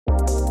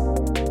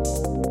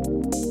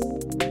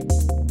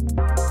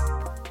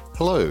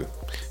Hello,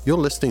 you're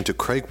listening to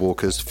Craig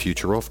Walker's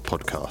Future Off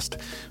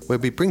podcast, where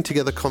we bring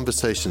together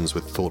conversations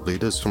with thought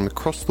leaders from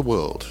across the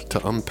world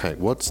to unpack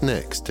what's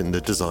next in the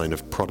design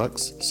of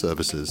products,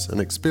 services, and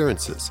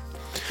experiences.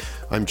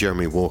 I'm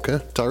Jeremy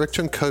Walker,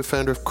 director and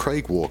co-founder of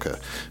Craig Walker,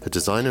 a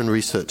design and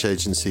research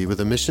agency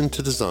with a mission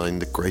to design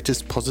the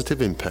greatest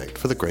positive impact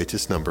for the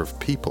greatest number of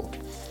people.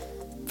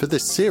 For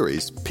this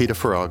series, Peter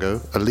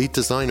Farago, a lead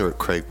designer at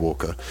Craig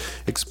Walker,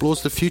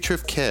 explores the future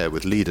of care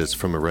with leaders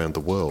from around the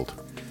world.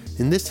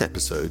 In this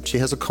episode, she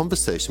has a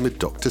conversation with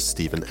Dr.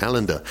 Steve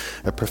Allender,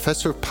 a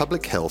professor of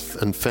public health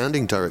and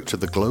founding director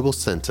of the Global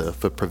Center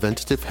for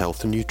Preventive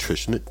Health and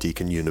Nutrition at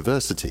Deakin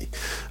University,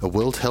 a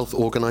World Health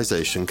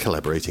Organization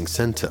collaborating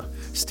center.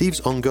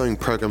 Steve's ongoing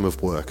program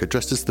of work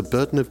addresses the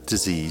burden of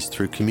disease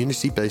through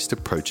community-based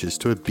approaches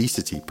to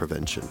obesity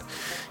prevention.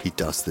 He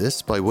does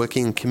this by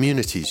working in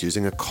communities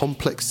using a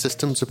complex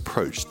systems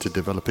approach to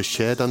develop a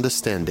shared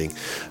understanding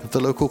of the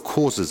local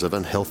causes of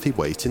unhealthy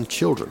weight in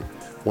children.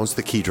 Once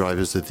the key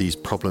drivers of these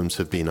problems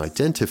have been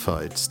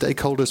identified,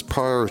 stakeholders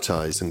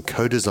prioritize and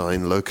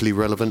co-design locally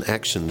relevant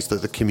actions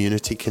that the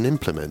community can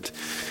implement,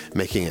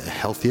 making it a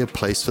healthier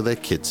place for their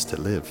kids to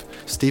live.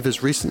 Steve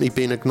has recently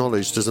been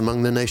acknowledged as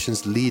among the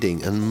nation's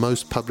leading and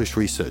most published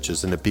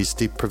researchers in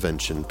obesity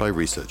prevention by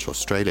Research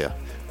Australia.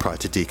 Prior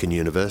to Deakin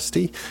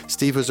University,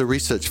 Steve was a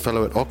research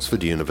fellow at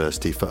Oxford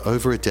University for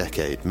over a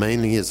decade,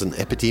 mainly as an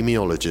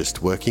epidemiologist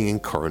working in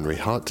coronary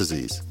heart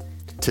disease.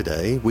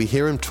 Today, we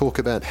hear him talk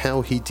about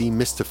how he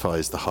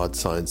demystifies the hard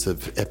science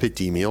of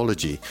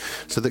epidemiology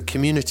so that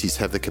communities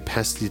have the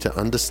capacity to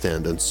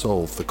understand and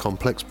solve the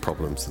complex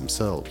problems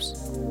themselves.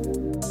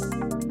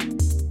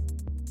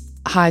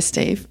 Hi,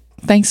 Steve.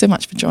 Thanks so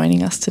much for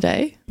joining us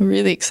today. We're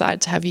really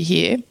excited to have you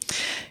here.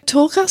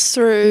 Talk us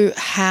through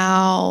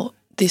how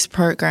this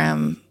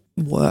program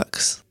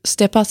works.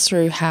 Step us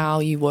through how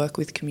you work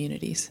with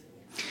communities.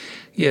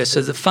 Yeah,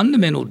 so the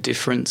fundamental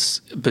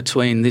difference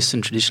between this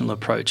and traditional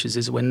approaches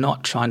is we're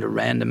not trying to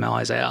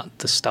randomise out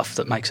the stuff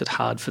that makes it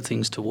hard for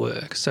things to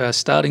work. So our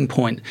starting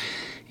point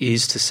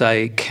is to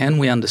say, can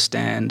we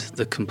understand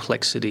the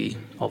complexity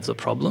of the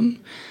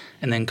problem?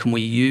 And then can we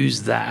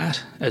use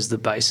that as the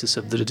basis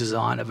of the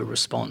design of a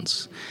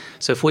response?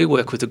 So if we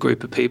work with a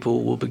group of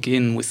people, we'll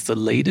begin with the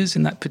leaders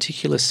in that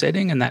particular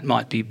setting, and that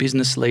might be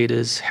business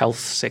leaders, health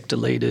sector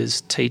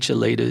leaders, teacher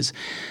leaders,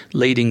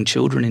 leading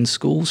children in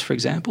schools, for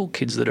example,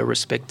 kids that are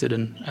respected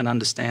and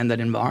understand that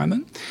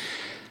environment.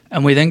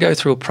 And we then go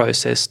through a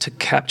process to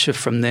capture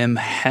from them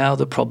how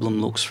the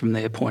problem looks from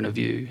their point of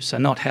view. So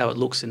not how it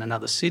looks in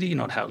another city,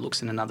 not how it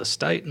looks in another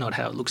state, not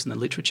how it looks in the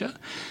literature,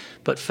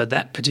 but for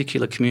that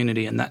particular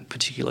community and that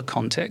particular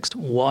context,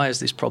 why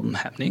is this problem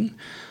happening?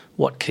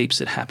 What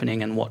keeps it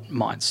happening and what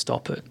might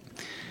stop it?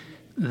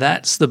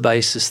 That's the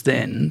basis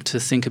then to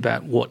think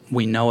about what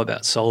we know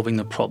about solving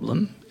the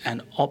problem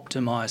and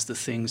optimise the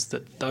things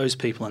that those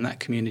people in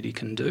that community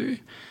can do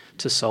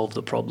to solve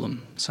the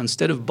problem. So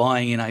instead of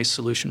buying in a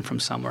solution from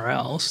somewhere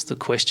else, the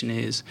question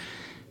is,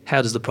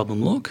 how does the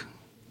problem look?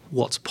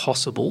 What's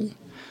possible?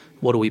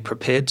 What are we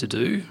prepared to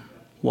do?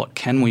 What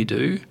can we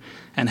do?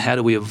 And how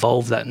do we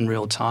evolve that in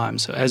real time?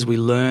 So as we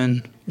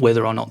learn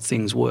whether or not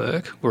things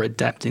work, we're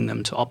adapting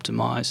them to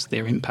optimise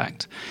their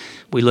impact.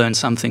 We learn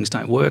some things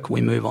don't work, we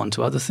move on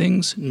to other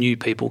things. New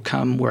people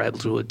come, we're able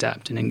to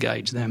adapt and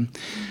engage them.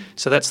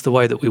 So that's the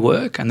way that we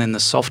work, and then the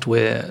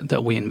software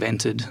that we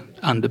invented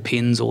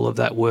underpins all of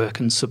that work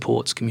and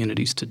supports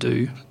communities to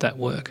do that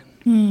work.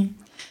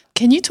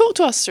 Can you talk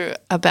to us through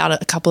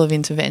about a couple of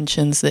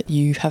interventions that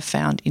you have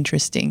found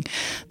interesting?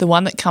 The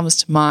one that comes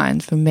to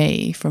mind for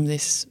me from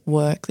this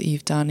work that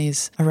you've done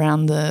is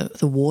around the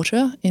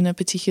water in a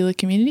particular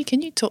community.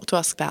 Can you talk to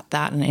us about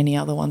that and any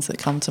other ones that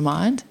come to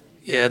mind?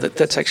 Yeah,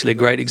 that's actually a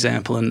great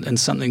example, and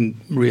something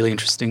really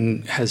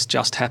interesting has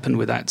just happened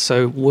with that.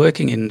 So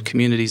working in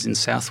communities in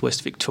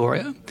southwest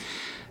Victoria,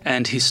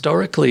 and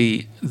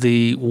historically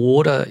the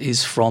water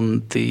is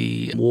from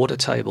the water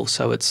table,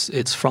 so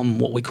it's from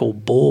what we call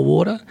bore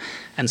water,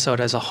 and so it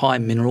has a high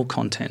mineral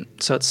content.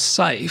 So it's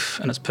safe,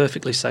 and it's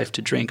perfectly safe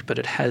to drink, but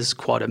it has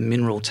quite a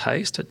mineral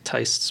taste. It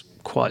tastes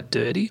quite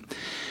dirty.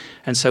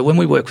 And so when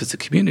we work with the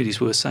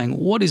communities, we were saying,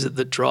 what is it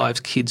that drives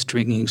kids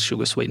drinking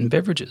sugar-sweetened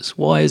beverages?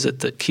 Why is it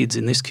that kids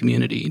in this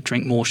community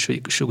drink more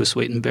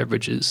sugar-sweetened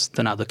beverages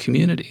than other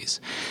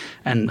communities?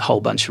 And a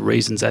whole bunch of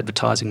reasons,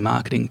 advertising,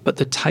 marketing. But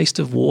the taste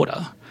of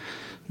water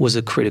was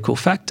a critical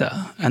factor.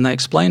 And they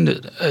explained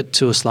it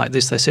to us like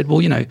this. They said,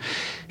 well, you know,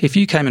 if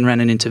you came and ran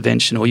an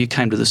intervention, or you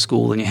came to the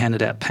school and you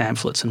handed out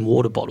pamphlets and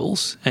water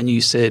bottles and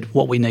you said,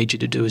 what we need you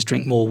to do is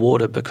drink more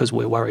water because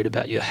we're worried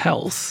about your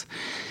health,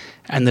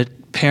 and the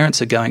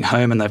parents are going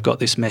home and they've got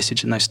this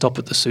message and they stop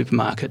at the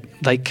supermarket,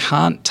 they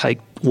can't take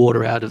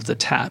water out of the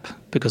tap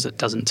because it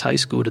doesn't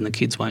taste good and the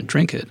kids won't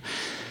drink it.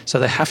 So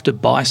they have to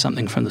buy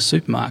something from the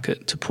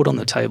supermarket to put on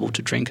the table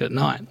to drink at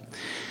night.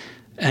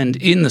 And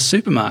in the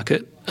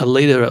supermarket, a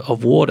litre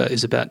of water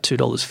is about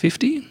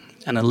 $2.50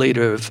 and a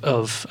litre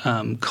of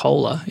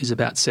cola is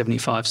about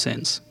 75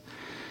 cents.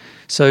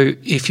 So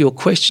if your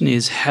question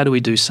is, how do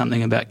we do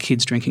something about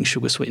kids drinking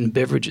sugar-sweetened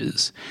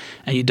beverages,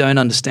 and you don't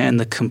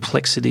understand the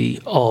complexity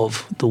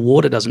of the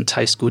water doesn't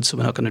taste good, so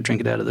we're not going to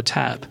drink it out of the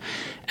tap,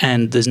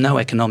 and there's no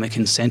economic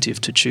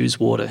incentive to choose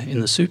water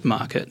in the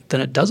supermarket,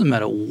 then it doesn't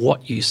matter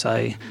what you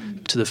say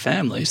to the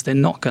families, they're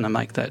not going to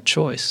make that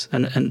choice,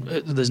 and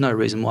there's no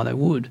reason why they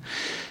would.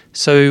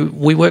 So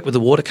we work with the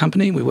water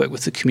company, we work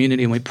with the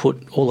community, and we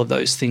put all of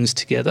those things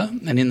together.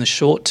 And in the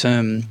short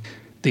term,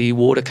 the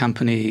water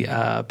company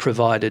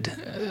provided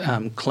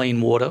clean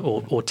water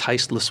or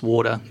tasteless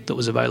water that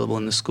was available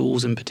in the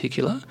schools in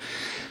particular.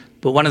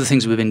 But one of the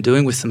things we've been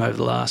doing with them over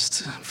the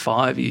last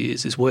 5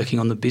 years is working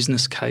on the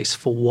business case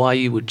for why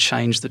you would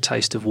change the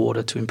taste of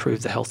water to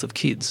improve the health of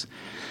kids.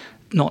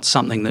 Not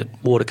something that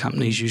water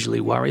companies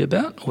usually worry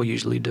about or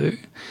usually do.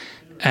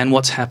 And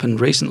what's happened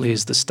recently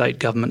is the state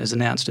government has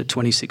announced a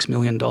 $26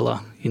 million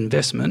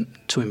investment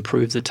to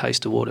improve the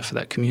taste of water for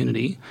that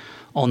community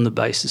on the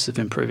basis of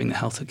improving the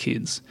health of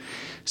kids.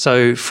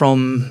 So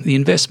from the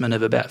investment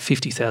of about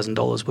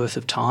 $50,000 worth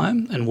of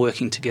time and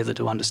working together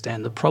to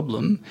understand the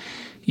problem,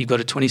 you've got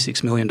a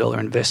 $26 million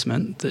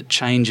investment that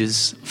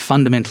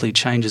fundamentally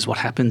changes what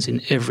happens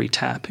in every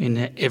tap,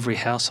 in every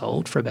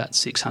household for about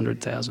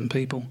 600,000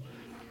 people.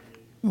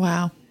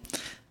 Wow.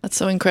 That's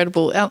so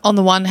incredible. On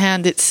the one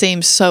hand, it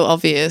seems so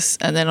obvious,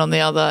 and then on the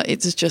other,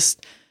 it's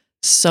just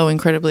so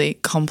incredibly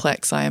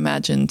complex, I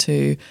imagine,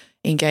 to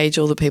engage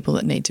all the people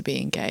that need to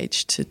be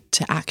engaged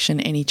to action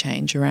any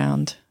change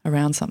around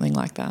something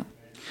like that.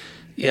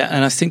 Yeah,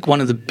 and I think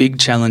one of the big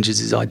challenges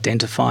is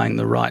identifying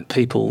the right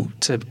people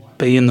to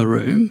be in the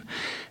room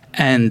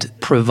and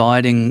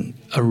providing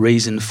a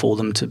reason for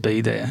them to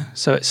be there.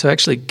 So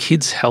actually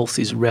kids' health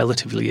is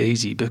relatively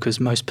easy because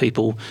most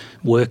people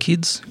were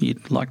kids,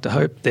 you'd like to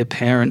hope, their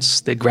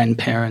parents, their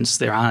grandparents,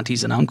 their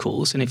aunties and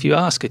uncles. And if you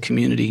ask a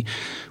community,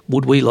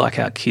 would we like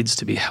our kids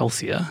to be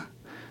healthier?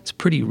 It's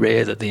pretty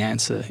rare that the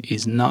answer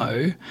is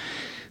no.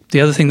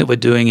 The other thing that we're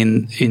doing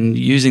in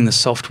using the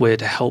software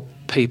to help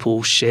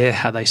people share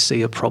how they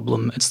see a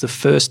problem, it's the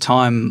first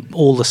time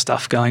all the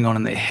stuff going on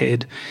in their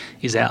head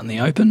is out in the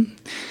open.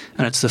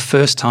 And it's the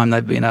first time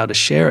they've been able to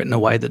share it in a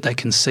way that they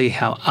can see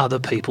how other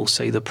people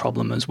see the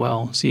problem as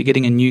well. So you're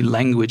getting a new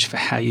language for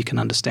how you can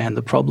understand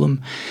the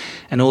problem.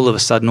 And all of a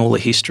sudden, all the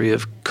history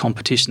of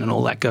competition and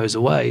all that goes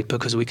away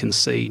because we can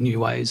see new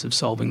ways of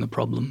solving the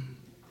problem.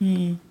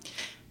 Mm.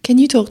 Can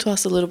you talk to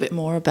us a little bit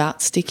more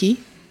about Sticky?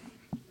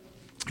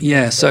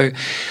 Yeah, so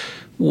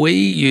we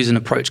use an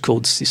approach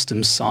called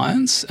systems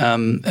science,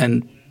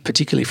 and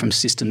particularly from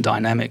system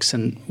dynamics.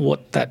 And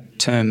what that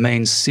term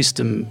means,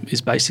 system,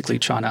 is basically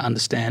trying to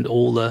understand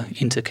all the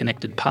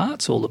interconnected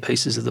parts, all the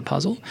pieces of the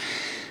puzzle.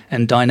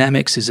 And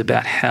dynamics is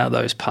about how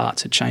those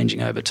parts are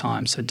changing over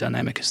time. So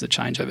dynamic is the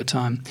change over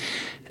time.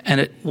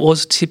 And it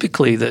was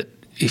typically that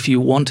if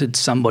you wanted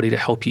somebody to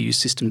help you use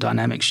system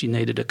dynamics, you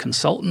needed a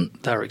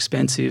consultant. They were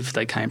expensive.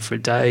 They came for a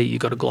day. You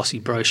got a glossy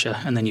brochure,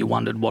 and then you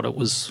wondered what it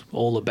was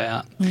all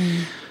about.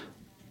 Mm.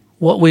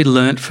 What we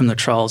learnt from the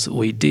trials that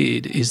we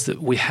did is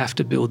that we have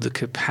to build the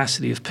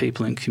capacity of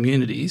people in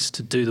communities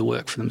to do the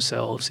work for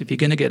themselves. If you're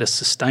going to get a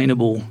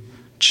sustainable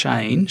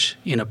change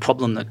in a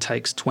problem that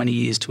takes 20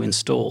 years to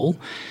install,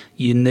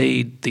 you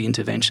need the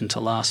intervention to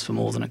last for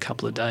more than a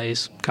couple of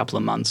days, a couple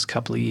of months, a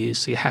couple of years.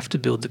 So you have to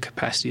build the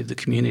capacity of the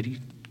community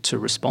to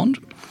respond.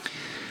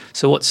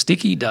 So what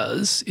Sticky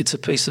does, it's a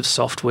piece of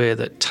software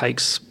that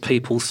takes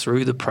people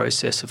through the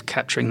process of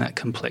capturing that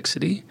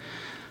complexity,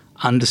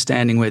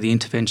 understanding where the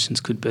interventions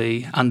could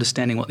be,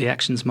 understanding what the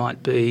actions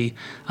might be,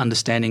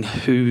 understanding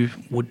who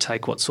would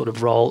take what sort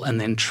of role, and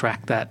then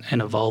track that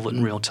and evolve it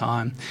in real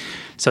time.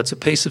 So it's a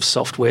piece of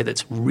software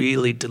that's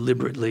really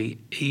deliberately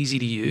easy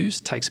to use,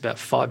 takes about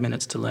 5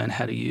 minutes to learn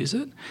how to use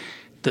it,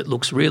 that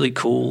looks really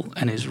cool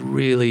and is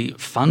really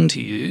fun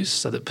to use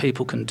so that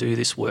people can do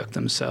this work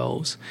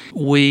themselves.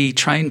 We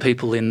train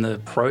people in the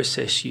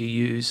process you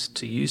use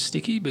to use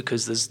Sticky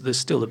because there's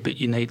still a bit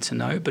you need to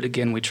know, but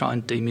again, we try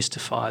and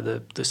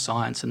demystify the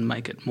science and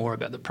make it more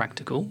about the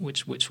practical,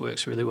 which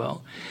works really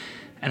well.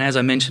 And as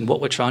I mentioned,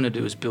 what we're trying to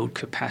do is build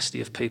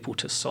capacity of people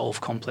to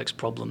solve complex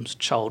problems,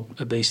 child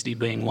obesity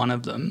being one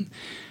of them.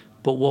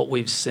 But what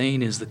we've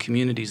seen is the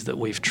communities that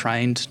we've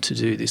trained to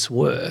do this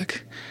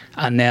work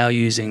are now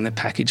using the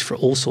package for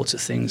all sorts of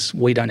things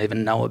we don't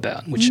even know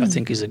about, which I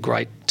think is a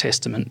great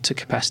testament to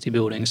capacity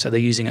building. So they're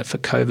using it for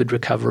COVID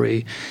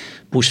recovery,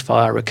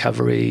 bushfire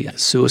recovery,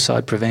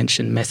 suicide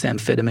prevention,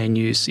 methamphetamine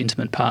use,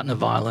 intimate partner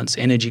violence,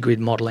 energy grid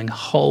modelling, a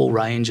whole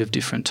range of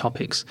different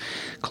topics,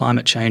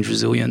 climate change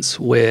resilience,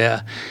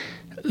 where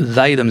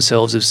they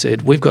themselves have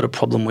said, we've got a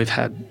problem we've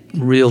had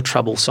real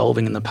trouble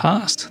solving in the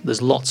past.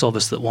 There's lots of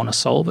us that want to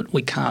solve it.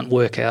 We can't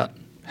work out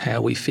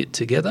how we fit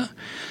together.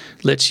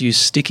 Let's use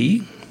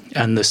Sticky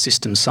and the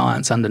system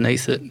science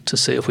underneath it to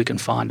see if we can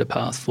find a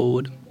path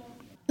forward.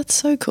 That's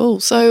so cool.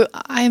 So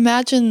I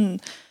imagine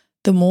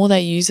the more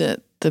they use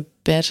it, the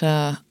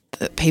better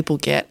that people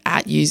get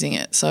at using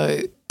it.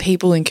 So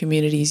people in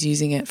communities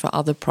using it for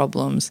other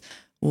problems,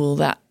 will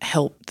that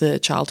help the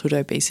childhood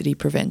obesity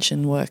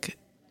prevention work?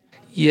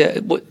 Yeah,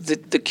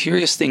 the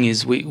curious thing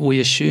is we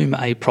assume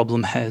a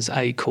problem has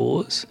a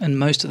cause, and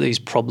most of these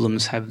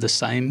problems have the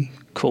same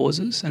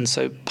causes. And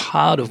so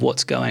part of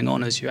what's going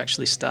on is you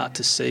actually start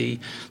to see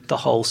the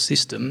whole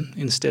system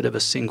instead of a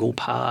single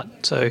part.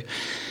 So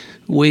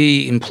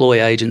we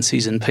employ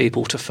agencies and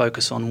people to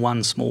focus on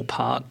one small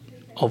part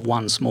of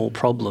one small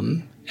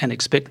problem and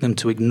expect them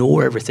to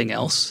ignore everything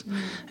else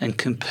and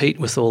compete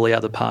with all the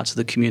other parts of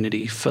the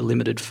community for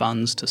limited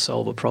funds to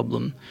solve a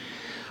problem.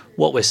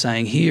 What we're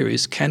saying here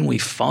is, can we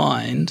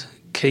find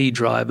key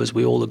drivers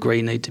we all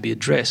agree need to be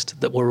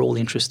addressed that we're all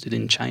interested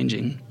in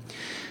changing?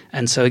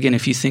 And so again,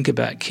 if you think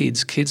about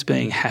kids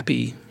being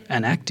happy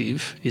and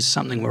active is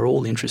something we're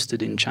all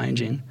interested in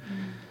changing.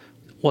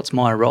 What's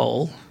my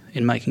role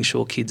in making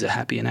sure kids are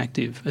happy and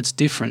active? It's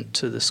different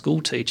to the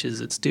school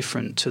teachers, it's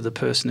different to the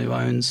person who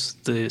owns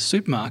the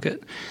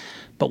supermarket,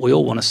 but we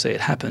all want to see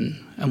it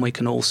happen, and we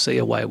can all see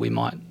a way we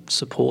might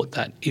support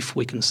that if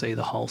we can see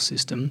the whole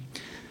system.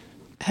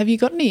 Have you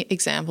got any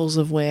examples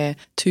of where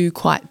two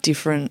quite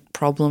different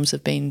problems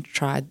have been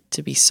tried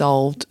to be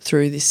solved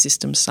through this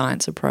systems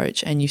science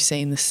approach and you've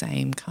seen the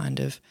same kind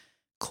of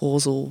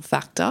causal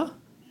factor?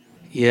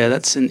 Yeah,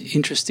 that's an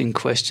interesting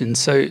question.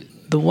 So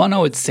the one I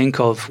would think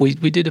of, we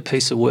did a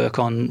piece of work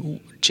on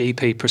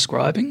GP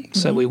prescribing. Mm-hmm.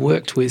 So we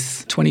worked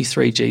with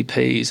 23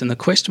 GPs, and the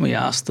question we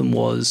asked them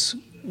was,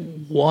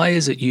 why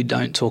is it you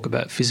don't talk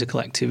about physical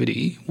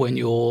activity when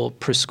you're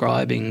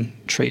prescribing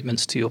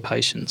treatments to your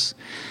patients?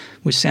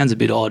 Which sounds a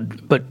bit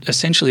odd, but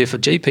essentially if a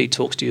GP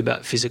talks to you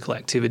about physical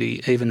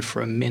activity even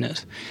for a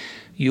minute,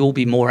 you'll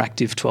be more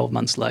active 12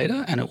 months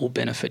later and it will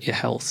benefit your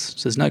health.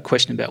 So there's no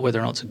question about whether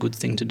or not it's a good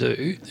thing to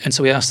do. And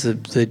so we asked the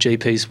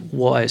GPs,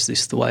 why is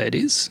this the way it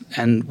is?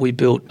 And we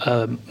built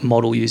a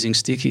model using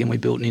Sticky, and we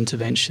built an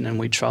intervention, and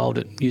we trialled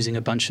it using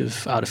a bunch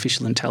of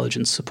artificial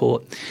intelligence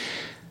support.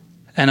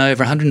 And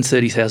over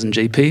 130,000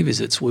 GP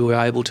visits, we were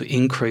able to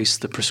increase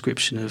the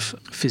prescription of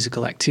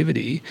physical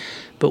activity.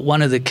 But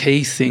one of the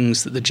key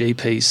things that the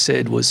GPs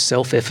said was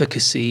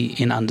self-efficacy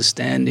in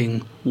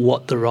understanding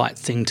what the right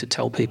thing to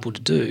tell people to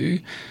do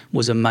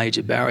was a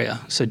major barrier.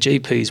 So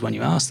GPs, when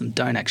you ask them,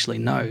 don't actually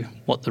know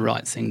what the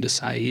right thing to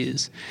say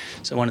is.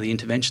 So one of the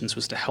interventions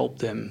was to help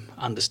them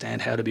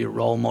understand how to be a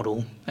role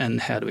model and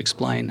how to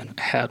explain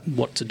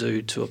what to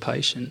do to a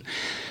patient.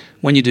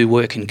 When you do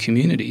work in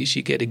communities,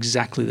 you get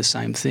exactly the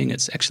same thing.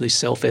 It's actually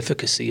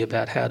self-efficacy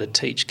about how to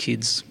teach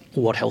kids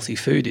what healthy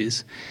food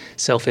is,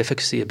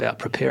 self-efficacy about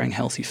preparing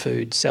healthy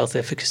food,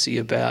 self-efficacy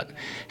about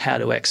how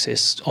to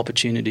access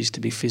opportunities to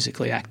be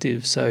physically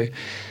active. So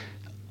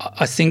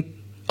I think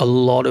a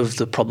lot of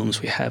the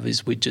problems we have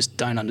is we just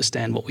don't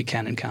understand what we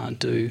can and can't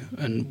do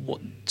and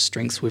what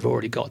strengths we've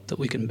already got that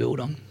we can build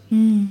on.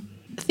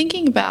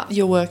 Thinking about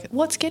your work,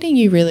 what's getting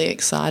you really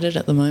excited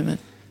at the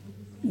moment?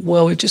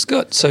 Well, we've just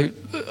got, so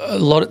a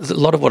lot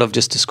of what I've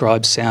just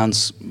described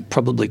sounds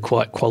probably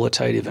quite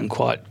qualitative and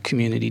quite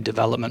community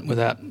development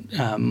without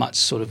much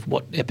sort of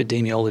what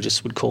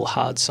epidemiologists would call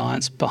hard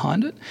science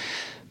behind it.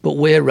 But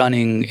we're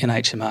running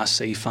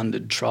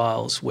NHMRC-funded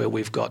trials where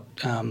we've got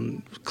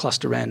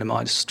cluster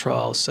randomised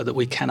trials so that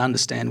we can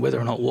understand whether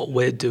or not what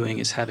we're doing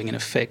is having an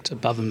effect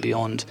above and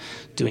beyond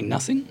doing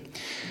nothing.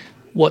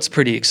 What's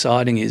pretty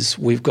exciting is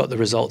we've got the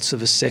results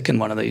of a second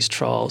one of these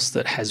trials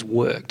that has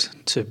worked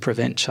to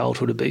prevent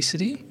childhood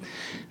obesity.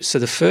 So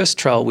the first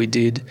trial we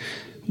did,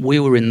 we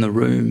were in the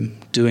room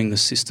doing the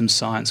systems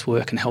science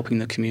work and helping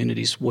the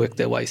communities work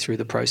their way through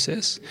the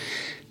process.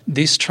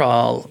 This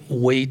trial,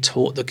 we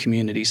taught the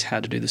communities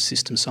how to do the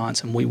systems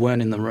science, and we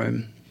weren't in the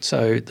room.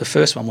 So the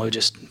first one, we were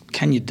just,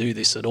 can you do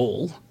this at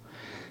all?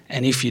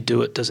 And if you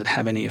do it, does it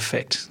have any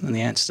effect? And the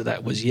answer to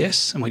that was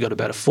yes. And we got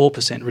about a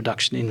 4%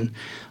 reduction in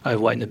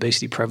overweight and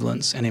obesity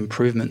prevalence and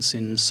improvements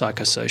in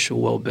psychosocial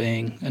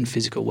wellbeing and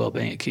physical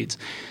wellbeing at kids.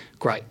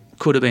 Great.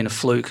 Could have been a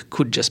fluke,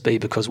 could just be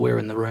because we're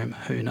in the room,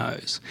 who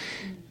knows?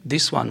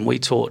 This one, we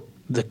taught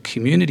the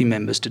community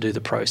members to do the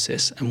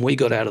process and we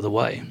got out of the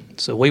way.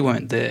 So we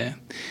weren't there.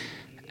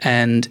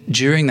 And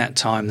during that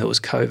time, there was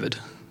COVID.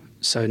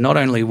 So not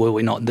only were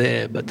we not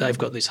there, but they've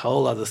got this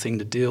whole other thing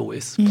to deal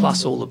with,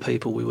 plus all the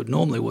people we would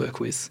normally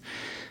work with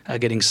are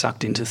getting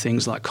sucked into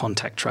things like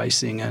contact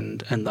tracing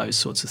and those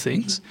sorts of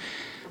things.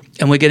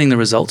 And we're getting the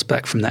results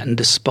back from that. And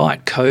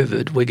despite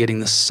COVID, we're getting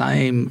the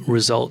same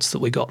results that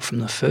we got from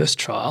the first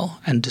trial.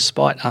 And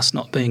despite us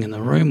not being in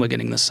the room, we're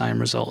getting the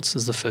same results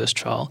as the first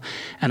trial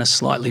and a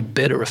slightly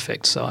better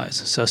effect size.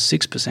 So a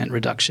 6%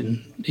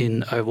 reduction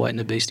in overweight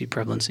and obesity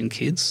prevalence in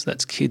kids.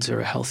 That's kids who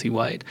are a healthy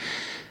weight.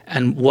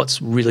 And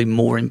what's really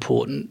more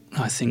important,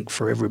 I think,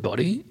 for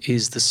everybody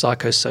is the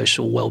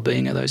psychosocial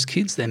well-being of those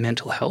kids. Their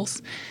mental health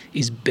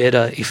is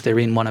better if they're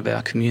in one of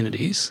our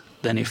communities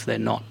than if they're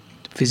not.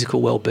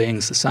 Physical well-being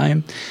is the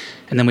same.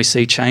 And then we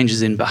see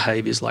changes in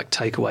behaviours like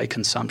takeaway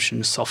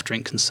consumption, soft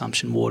drink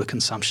consumption, water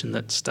consumption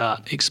that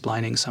start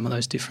explaining some of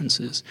those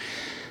differences.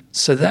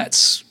 So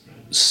that's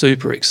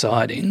super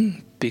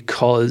exciting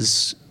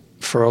because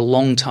for a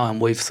long time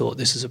we've thought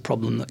this is a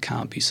problem that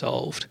can't be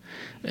solved.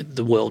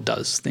 The world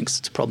thinks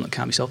it's a problem that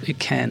can't be solved. It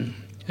can.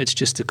 It's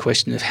just a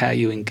question of how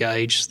you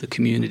engage the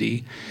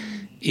community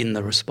in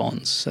the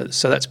response.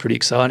 So that's pretty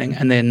exciting.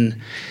 And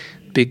then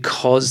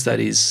because that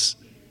is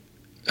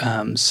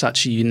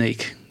such a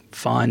unique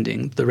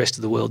finding, the rest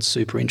of the world's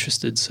super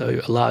interested. So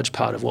a large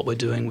part of what we're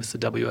doing with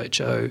the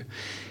WHO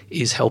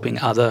is helping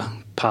other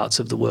parts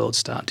of the world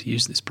start to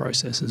use this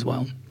process as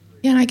well.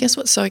 Yeah, and I guess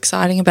what's so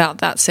exciting about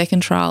that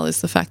second trial is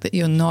the fact that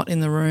you're not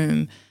in the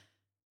room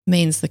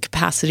means the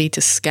capacity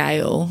to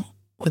scale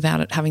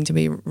without it having to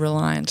be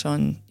reliant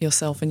on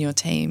yourself and your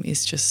team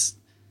is just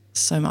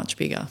so much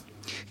bigger.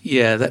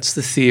 Yeah, that's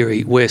the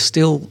theory. We're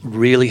still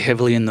really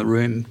heavily in the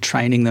room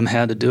training them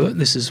how to do it.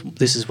 This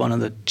is one of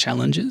the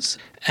challenges.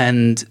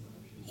 And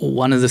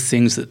one of the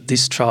things that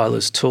this trial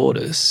has taught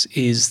us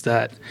is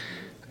that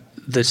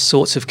the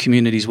sorts of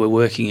communities we're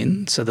working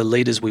in, so the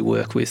leaders we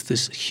work with,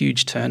 there's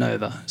huge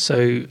turnover.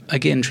 So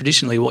again,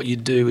 traditionally what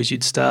you'd do is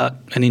you'd start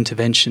an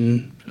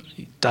intervention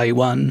day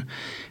one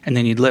and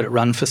then you'd let it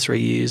run for 3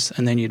 years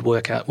and then you'd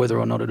work out whether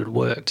or not it had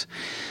worked.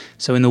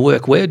 So in the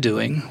work we're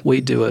doing,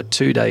 we do a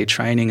 2-day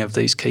training of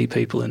these key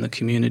people in the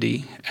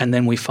community and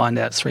then we find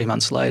out 3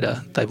 months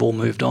later they've all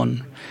moved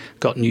on,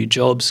 got new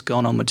jobs,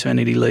 gone on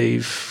maternity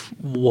leave,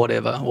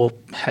 whatever, or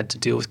had to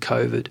deal with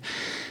COVID.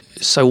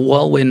 So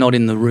while we're not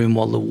in the room,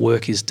 while the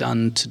work is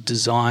done to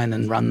design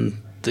and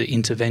run the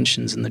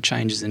interventions and the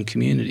changes in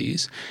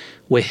communities,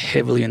 we're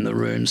heavily in the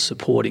room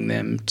supporting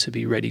them to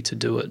be ready to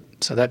do it.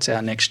 So that's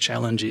our next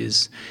challenge,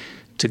 is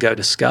to go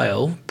to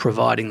scale,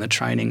 providing the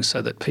training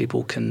so that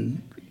people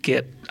can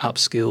get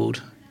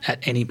upskilled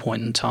at any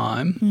point in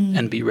time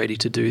and be ready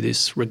to do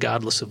this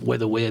regardless of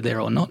whether we're there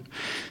or not.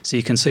 So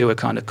you can see we're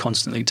kind of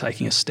constantly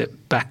taking a step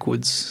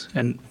backwards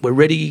and we're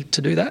ready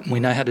to do that and we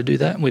know how to do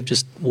that. We've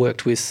just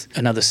worked with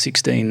another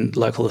 16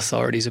 local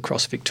authorities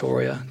across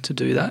Victoria to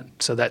do that.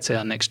 So that's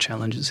our next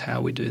challenge, is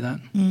how we do that.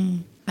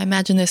 I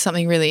imagine there's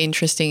something really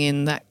interesting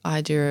in that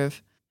idea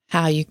of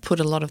how you put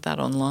a lot of that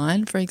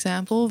online, for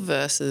example,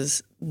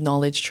 versus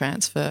knowledge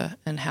transfer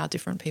and how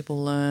different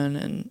people learn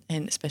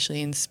and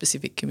especially in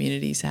specific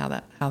communities, how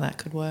that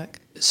could work.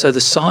 So the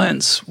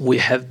science we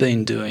have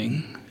been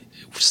doing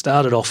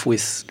started off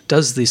with,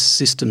 does this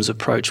systems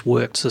approach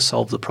work to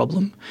solve the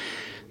problem?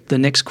 The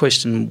next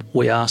question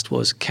we asked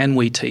was, can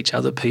we teach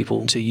other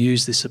people to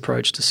use this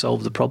approach to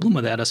solve the problem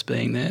without us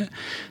being there?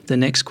 The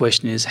next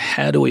question is,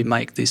 how do we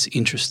make this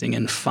interesting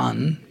and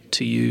fun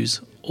to use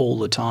all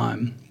the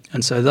time?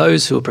 And so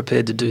those who are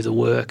prepared to do the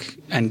work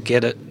and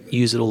get it,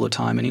 use it all the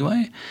time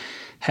anyway,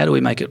 how do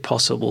we make it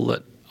possible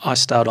that I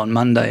start on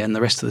Monday and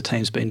the rest of the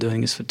team's been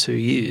doing this for 2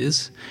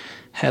 years?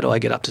 How do I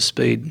get up to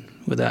speed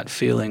without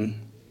feeling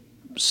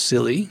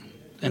silly?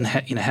 And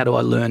how do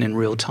I learn in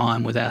real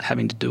time without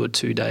having to do a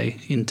 2-day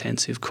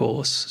intensive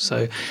course?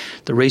 So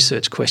the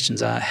research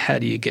questions are, how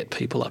do you get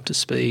people up to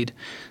speed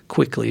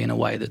quickly in a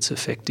way that's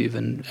effective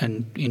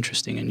and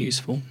interesting and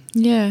useful?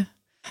 Yeah.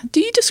 Do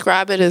you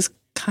describe it as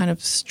kind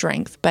of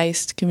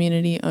strength-based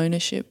community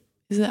ownership?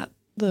 Is that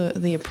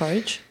the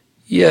approach?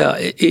 Yeah,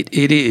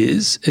 it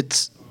is.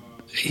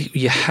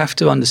 You have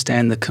to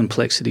understand the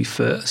complexity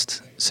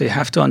first. So you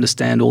have to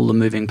understand all the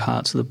moving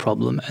parts of the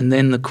problem. And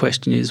then the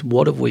question is,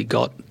 what have we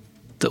got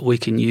that we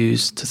can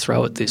use to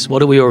throw at this?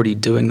 What are we already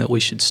doing that we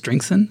should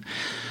strengthen?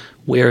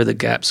 Where are the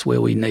gaps where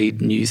we need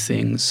new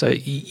things? So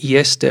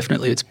yes,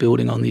 definitely it's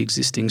building on the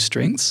existing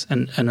strengths.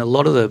 And a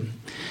lot of the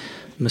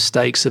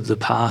mistakes of the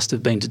past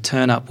have been to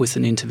turn up with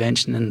an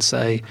intervention and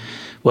say,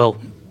 well,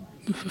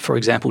 for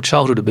example,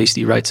 childhood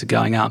obesity rates are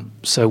going up,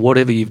 so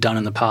whatever you've done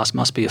in the past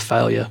must be a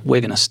failure. We're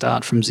going to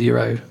start from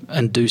zero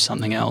and do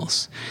something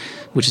else,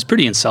 which is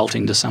pretty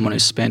insulting to someone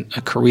who's spent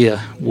a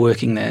career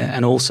working there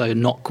and also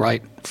not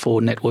great for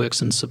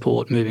networks and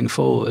support moving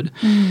forward.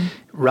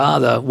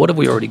 Rather, what have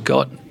we already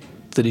got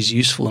that is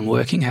useful and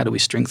working? How do we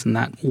strengthen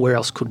that? Where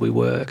else could we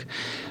work?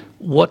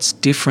 What's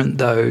different,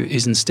 though,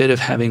 is instead of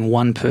having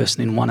one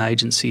person in one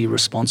agency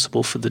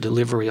responsible for the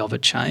delivery of a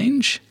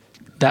change,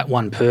 that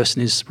one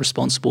person is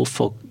responsible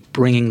for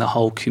bringing the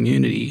whole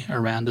community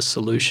around a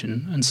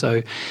solution. And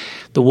so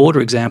the water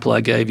example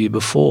I gave you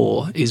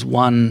before is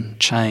one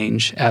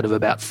change out of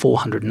about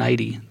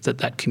 480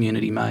 that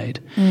community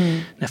made.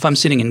 Now, if I'm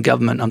sitting in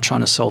government, I'm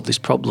trying to solve this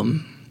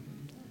problem.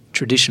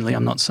 Traditionally,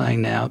 I'm not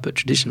saying now, but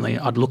traditionally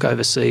I'd look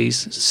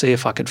overseas, see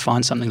if I could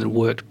find something that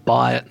worked,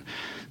 buy it,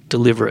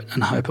 deliver it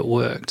and hope it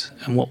worked.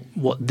 And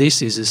what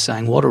this is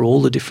saying, what are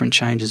all the different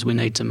changes we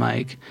need to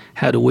make?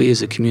 How do we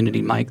as a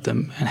community make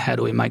them? And how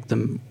do we make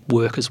them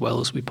work as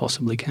well as we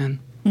possibly can?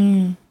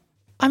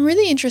 I'm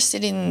really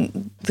interested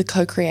in the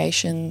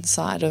co-creation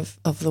side of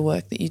the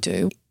work that you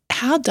do.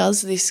 How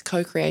does this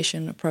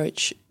co-creation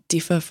approach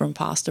differ from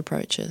past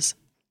approaches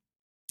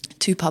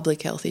to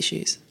public health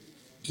issues?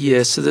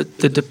 Yeah, so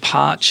the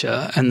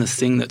departure and the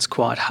thing that's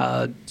quite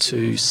hard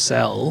to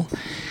sell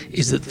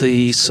is that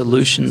the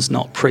solution's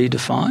not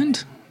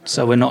predefined.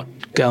 So we're not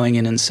going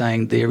in and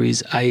saying there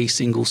is a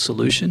single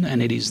solution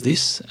and it is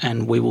this,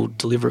 and we will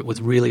deliver it with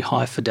really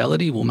high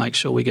fidelity. We'll make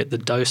sure we get the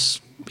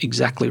dose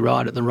exactly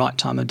right at the right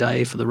time of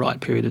day for the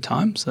right period of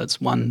time. So that's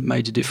one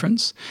major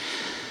difference.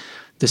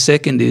 The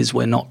second is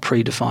we're not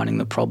predefining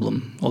the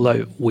problem,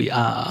 although we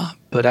are.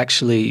 But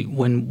actually,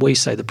 when we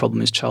say the problem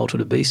is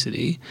childhood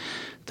obesity,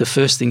 the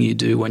first thing you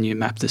do when you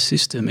map the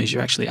system is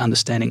you're actually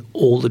understanding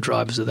all the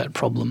drivers of that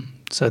problem.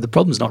 So the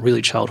problem is not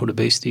really childhood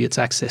obesity, it's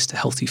access to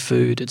healthy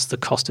food, it's the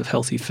cost of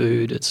healthy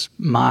food, it's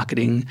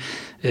marketing,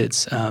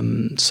 it's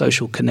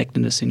social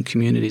connectedness in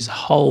communities, a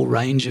whole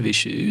range of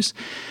issues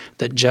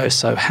that just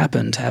so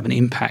happen to have an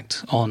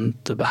impact on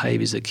the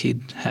behaviours a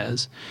kid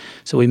has.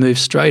 So we move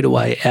straight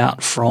away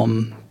out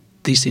from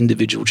this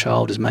individual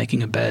child is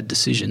making a bad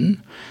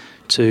decision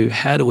to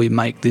how do we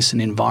make this an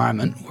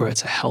environment where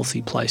it's a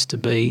healthy place to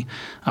be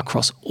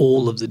across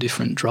all of the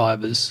different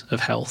drivers of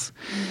health.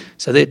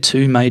 So they're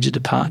two major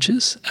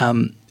departures,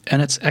 and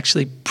it's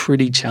actually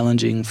pretty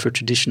challenging for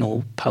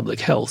traditional public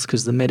health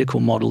because the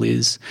medical model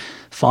is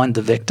find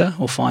the vector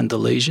or find the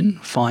lesion,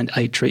 find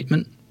a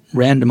treatment,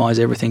 randomise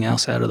everything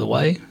else out of the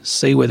way,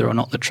 see whether or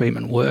not the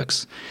treatment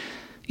works.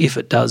 If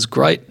it does,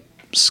 great,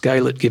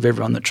 scale it, give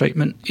everyone the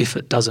treatment. If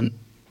it doesn't,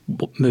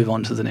 move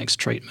on to the next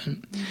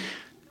treatment.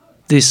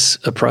 This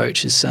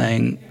approach is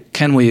saying,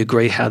 can we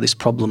agree how this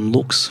problem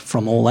looks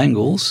from all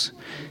angles?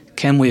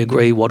 Can we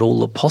agree what all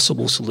the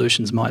possible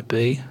solutions might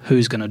be?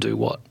 Who's going to do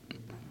what?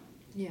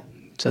 Yeah.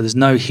 So there's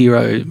no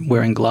hero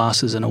wearing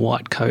glasses and a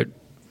white coat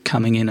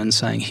coming in and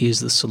saying, here's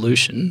the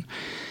solution.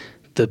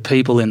 The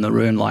people in the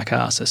room like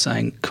us are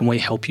saying, can we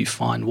help you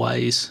find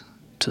ways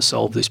to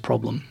solve this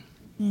problem?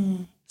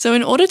 So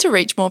in order to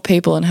reach more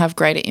people and have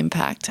greater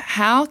impact,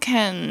 how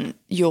can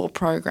your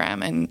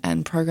program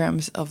and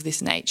programs of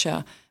this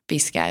nature be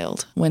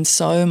scaled when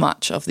so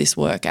much of this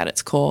work at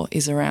its core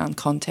is around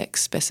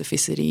context,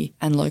 specificity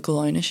and local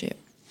ownership?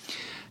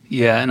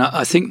 Yeah, and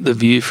I think the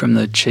view from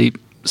the cheap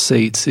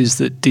seats is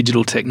that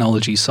digital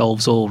technology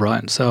solves all,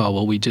 right?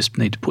 So, we just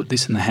need to put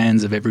this in the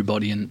hands of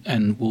everybody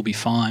and we'll be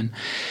fine.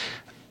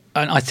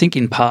 And I think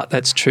in part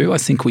that's true. I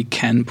think we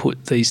can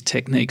put these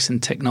techniques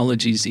and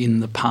technologies in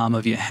the palm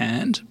of your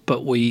hand,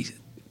 but we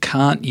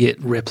can't yet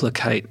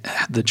replicate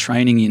the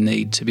training you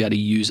need to be able to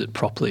use it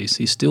properly.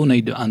 So you still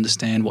need to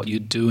understand what you're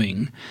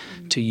doing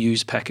to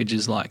use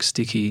packages like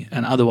Sticky,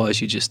 and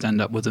otherwise you just end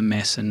up with a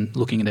mess and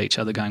looking at each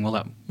other going, well,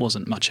 that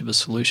wasn't much of a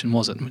solution,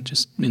 was it? We're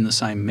just in the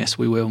same mess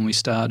we were when we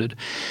started.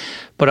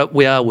 But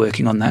we are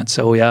working on that.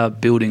 So we are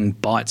building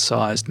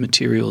bite-sized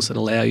materials that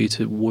allow you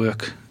to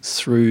work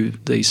through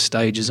these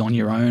stages on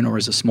your own or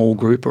as a small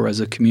group or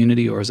as a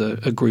community or as a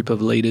group of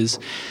leaders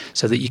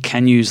so that you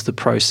can use the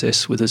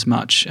process with as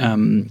much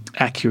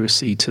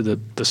accuracy to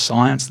the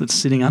science that's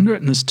sitting under it.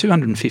 And there's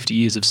 250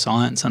 years of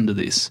science under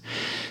this.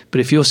 But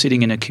if you're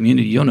sitting in a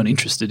community, you're not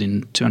interested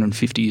in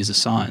 250 years of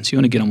science. You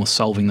want to get on with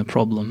solving the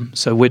problem.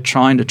 So we're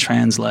trying to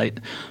translate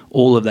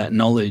all of that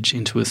knowledge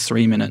into a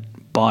 3-minute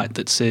bite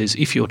that says,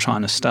 if you're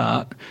trying to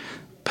start,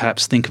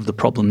 perhaps think of the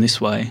problem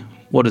this way.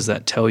 What does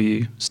that tell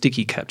you?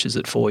 Sticky captures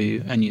it for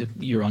you and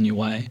you're on your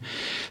way.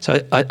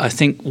 So I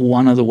think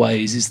one of the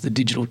ways is the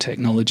digital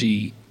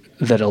technology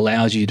that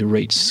allows you to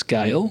reach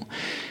scale.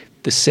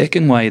 The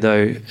second way,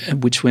 though,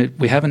 which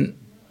we haven't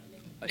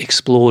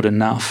explored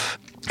enough,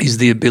 is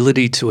the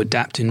ability to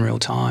adapt in real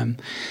time.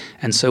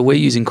 And so we're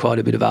using quite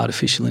a bit of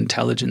artificial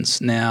intelligence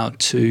now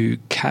to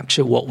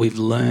capture what we've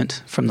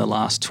learnt from the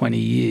last 20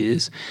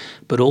 years,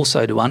 but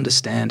also to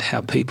understand how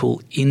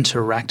people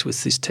interact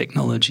with this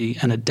technology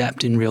and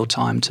adapt in real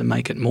time to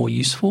make it more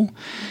useful.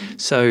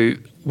 So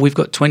we've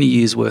got 20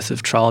 years worth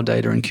of trial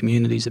data in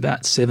communities,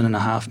 about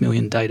 7.5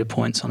 million data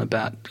points on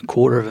about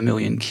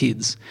 250,000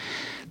 kids.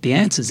 The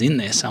answer's in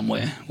there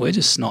somewhere. We're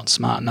just not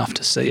smart enough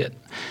to see it.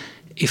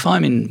 If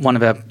I'm in one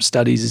of our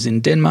studies is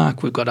in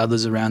Denmark, we've got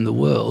others around the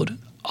world,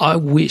 I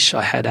wish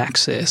I had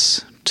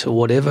access to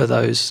whatever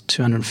those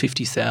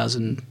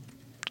 250,000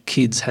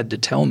 kids had to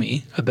tell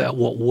me about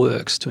what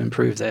works to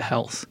improve their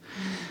health.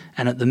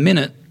 And at the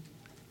minute,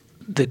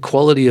 the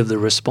quality of the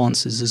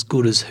response is as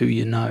good as who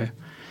you know.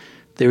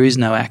 There is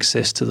no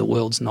access to the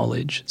world's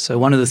knowledge. So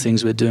one of the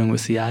things we're doing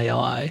with the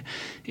AI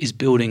is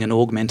building an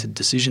augmented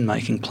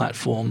decision-making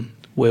platform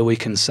where we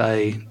can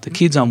say, the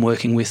kids I'm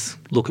working with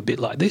look a bit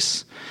like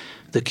this,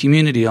 the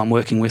community I'm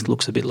working with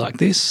looks a bit like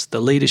this,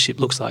 the leadership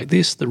looks like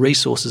this, the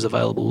resources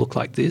available look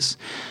like this.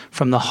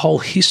 From the whole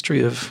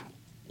history of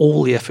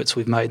all the efforts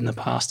we've made in the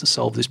past to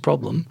solve this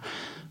problem,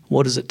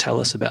 what does it tell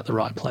us about the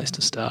right place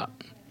to start?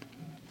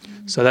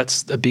 So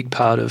that's a big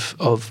part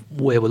of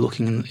where we're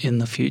looking in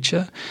the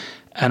future.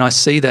 And I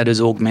see that as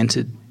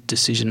augmented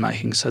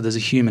decision-making. So there's a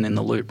human in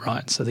the loop,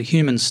 right? So the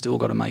human's still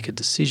got to make a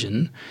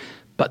decision,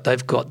 but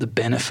they've got the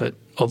benefit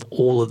of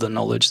all of the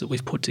knowledge that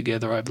we've put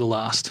together over the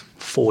last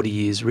 40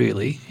 years,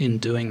 really, in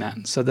doing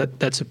that. So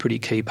that's a pretty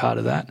key part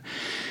of that.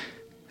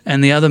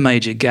 And the other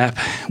major gap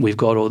we've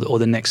got, or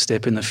the next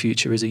step in the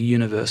future, is a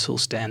universal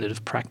standard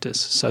of practice,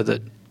 so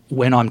that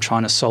when I'm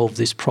trying to solve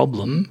this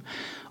problem,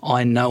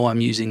 I know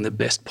I'm using the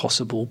best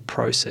possible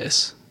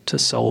process to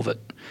solve it.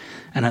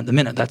 And at the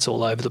minute, that's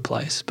all over the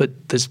place.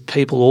 But there's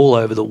people all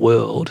over the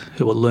world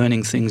who are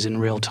learning things in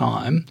real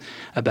time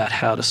about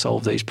how to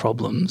solve these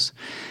problems.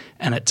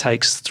 And it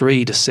takes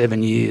 3 to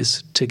 7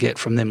 years to get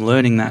from them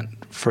learning that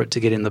for it to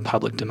get in the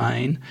public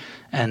domain,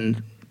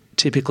 and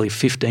typically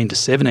 15 to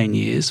 17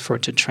 years for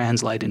it to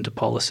translate into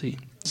policy.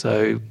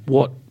 So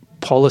what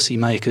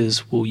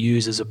policymakers will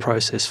use as a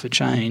process for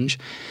change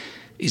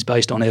is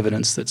based on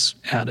evidence that's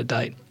out of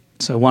date.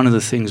 So one of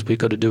the things we've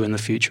got to do in the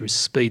future is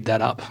speed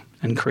that up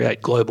and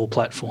create global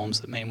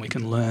platforms that mean we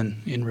can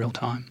learn in real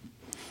time.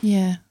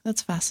 Yeah,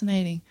 that's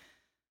fascinating.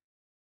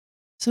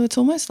 So it's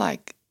almost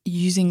like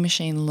using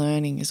machine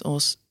learning is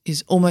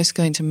almost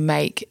going to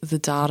make the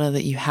data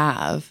that you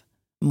have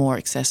more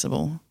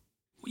accessible.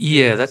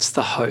 Yeah, that's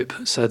the hope.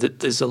 So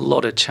that there's a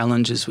lot of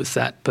challenges with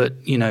that, but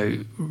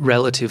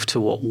relative to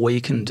what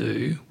we can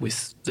do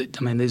with,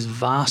 there's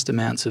vast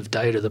amounts of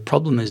data. The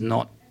problem is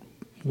not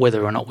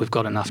whether or not we've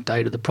got enough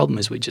data. The problem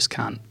is we just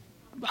can't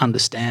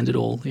understand it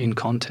all in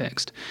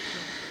context.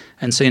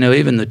 And so,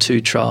 even the 2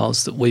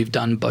 trials that we've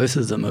done, both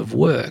of them have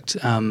worked.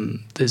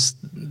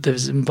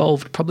 There's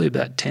involved probably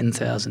about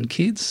 10,000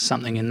 kids,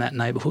 something in that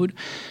neighbourhood.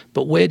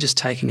 But we're just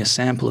taking a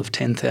sample of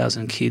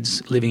 10,000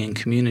 kids living in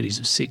communities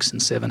of 600,000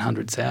 and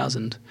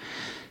 700,000.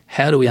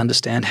 How do we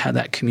understand how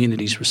that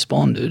community's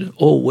responded?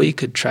 All we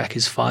could track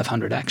is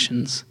 500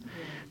 actions.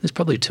 There's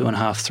probably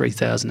 2,500,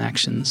 3,000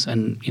 actions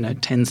and,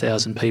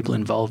 10,000 people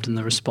involved in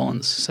the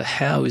response. So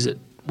how is it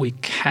we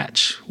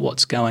catch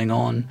what's going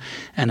on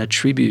and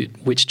attribute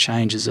which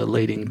changes are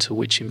leading to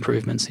which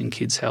improvements in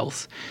kids'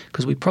 health?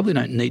 Because we probably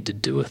don't need to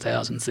do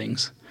 1,000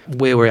 things.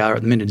 Where we are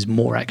at the minute is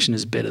more action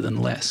is better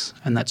than less,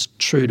 and that's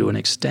true to an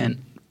extent.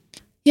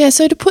 Yeah,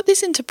 so to put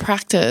this into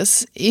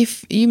practice,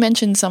 if you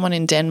mentioned someone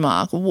in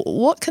Denmark,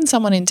 what can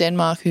someone in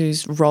Denmark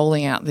who's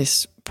rolling out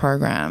this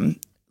program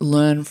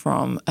learn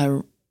from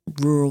a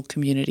rural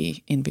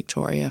community in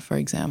Victoria, for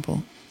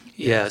example?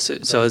 Yeah,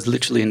 so I was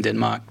literally in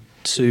Denmark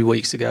 2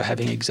 weeks ago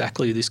having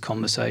exactly this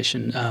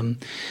conversation.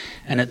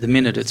 And at the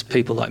minute, it's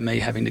people like me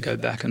having to go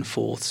back and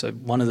forth. So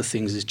one of the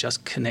things is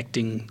just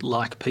connecting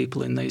like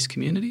people in these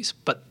communities.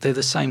 But they're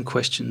the same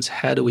questions.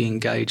 How do we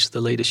engage the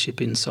leadership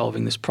in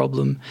solving this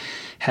problem?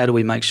 How do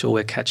we make sure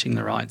we're catching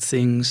the right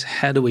things?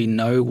 How do we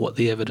know what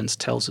the evidence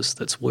tells us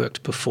that's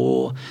worked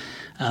before?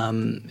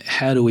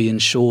 How do we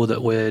ensure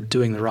that we're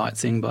doing the right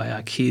thing by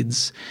our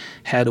kids?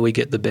 How do we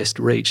get the best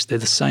reach? They're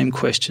the same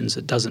questions.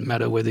 It doesn't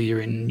matter whether you're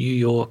in New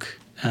York,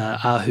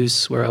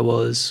 Aarhus, where I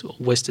was,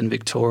 Western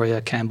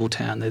Victoria,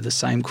 Campbelltown. They're the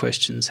same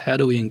questions. How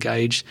do we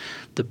engage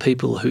the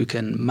people who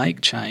can make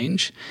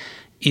change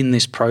in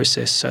this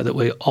process so that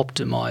we're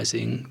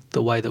optimising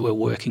the way that we're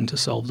working to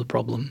solve the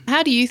problem?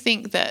 How do you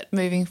think that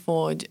moving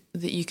forward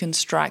that you can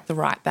strike the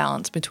right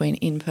balance between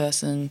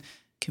in-person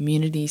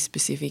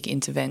community-specific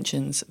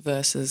interventions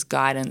versus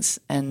guidance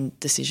and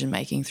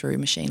decision-making through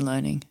machine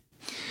learning?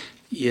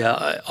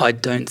 Yeah, I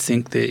don't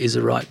think there is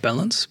a right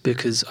balance,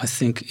 because I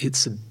think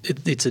it's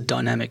a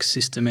dynamic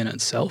system in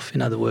itself.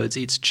 In other words,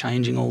 it's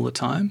changing all the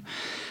time.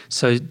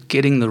 So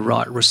getting the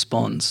right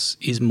response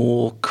is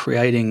more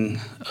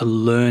creating a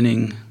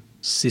learning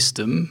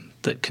system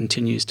that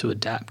continues to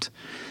adapt.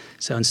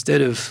 So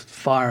instead of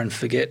fire and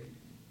forget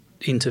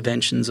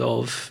interventions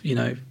of,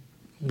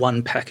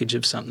 one package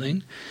of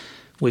something,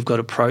 we've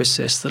got a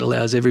process that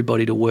allows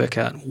everybody to work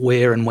out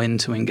where and when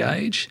to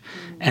engage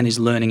and is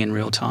learning in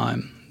real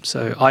time.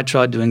 So I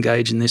tried to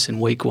engage in this in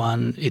week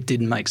 1. It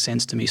didn't make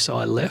sense to me, so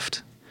I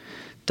left.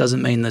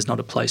 Doesn't mean there's not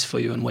a place for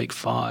you in week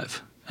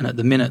 5. And at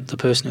the minute, the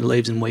person who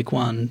leaves in week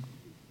 1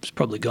 is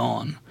probably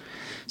gone.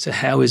 So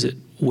how is it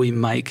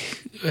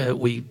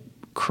we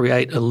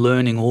create a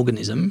learning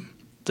organism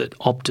that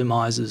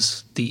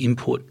optimises the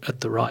input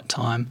at the right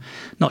time,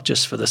 not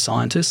just for the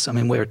scientists.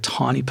 We're a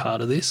tiny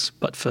part of this,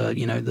 but for,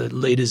 the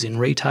leaders in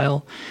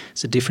retail,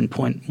 it's a different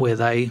point where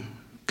they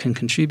can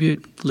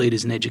contribute,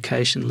 leaders in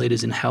education,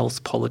 leaders in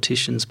health,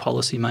 politicians,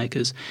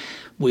 policymakers.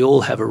 We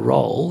all have a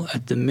role.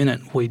 At the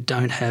minute, we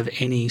don't have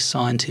any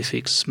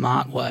scientific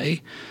smart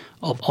way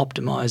of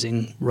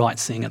optimising right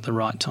thing at the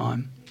right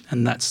time.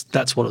 And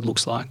that's what it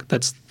looks like.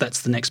 That's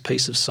the next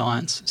piece of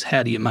science, is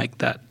how do you make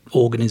that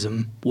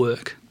organism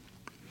work?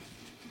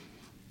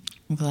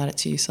 I'm glad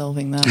it's you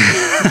solving that,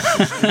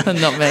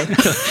 and not me.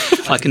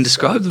 I can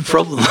describe the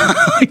problem.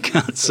 I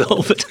can't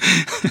solve it.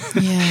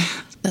 Yeah,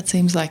 that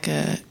seems like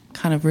a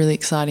kind of really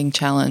exciting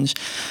challenge,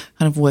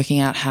 kind of working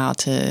out how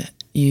to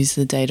use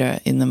the data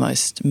in the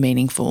most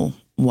meaningful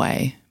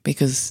way,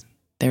 because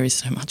there is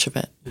so much of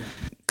it. Yeah.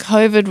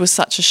 COVID was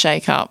such a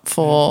shake-up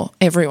for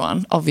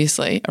everyone,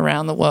 obviously,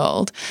 around the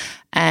world.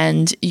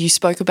 And you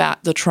spoke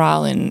about the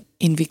trial in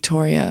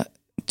Victoria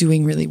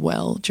doing really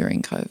well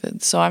during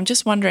COVID. So I'm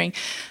just wondering,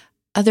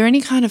 are there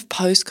any kind of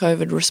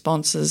post-COVID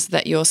responses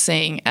that you're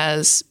seeing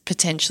as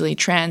potentially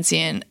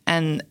transient,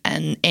 and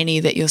any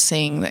that you're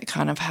seeing that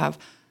kind of have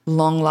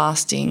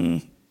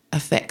long-lasting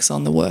effects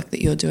on the work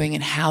that you're doing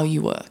and how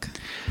you work?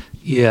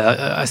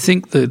 Yeah, I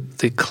think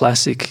the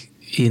classic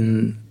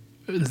in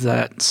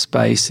that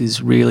space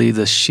is really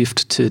the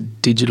shift to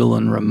digital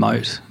and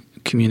remote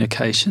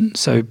communication.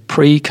 So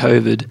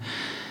pre-COVID,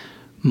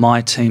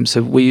 my team,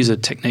 so we use a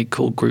technique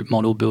called group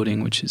model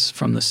building, which is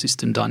from the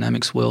system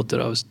dynamics world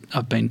that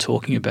I've been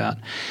talking about.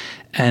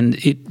 And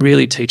it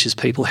really teaches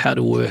people how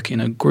to work in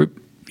a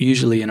group,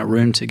 usually in a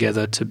room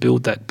together, to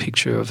build that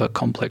picture of a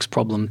complex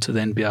problem to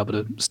then be able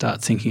to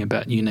start thinking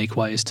about unique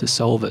ways to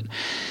solve it.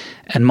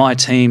 And my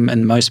team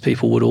and most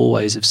people would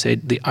always have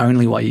said the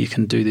only way you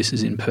can do this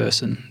is in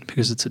person,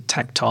 because it's a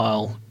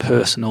tactile,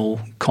 personal,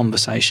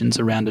 conversations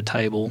around a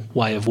table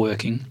way of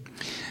working.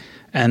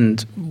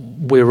 And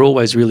we're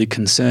always really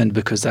concerned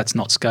because that's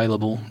not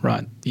scalable,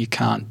 right? You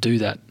can't do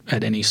that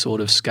at any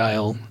sort of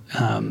scale,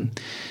 and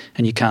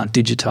you can't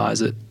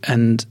digitise it.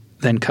 And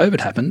then COVID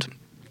happened,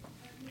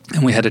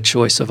 and we had a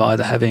choice of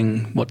either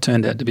having what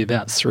turned out to be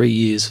about 3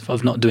 years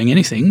of not doing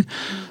anything,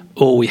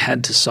 or we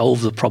had to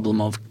solve the problem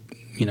of,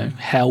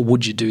 how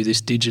would you do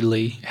this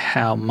digitally?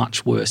 How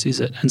much worse is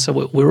it? And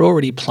so we're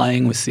already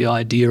playing with the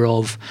idea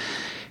of,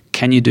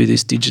 can you do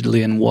this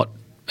digitally, and what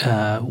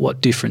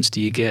difference do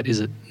you get?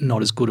 Is it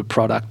not as good a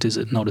product? Is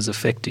it not as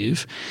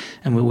effective?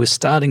 And we were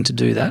starting to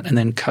do that, and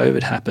then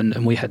COVID happened,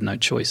 and we had no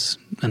choice,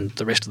 and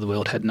the rest of the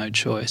world had no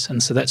choice.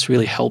 And so that's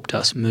really helped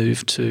us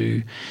move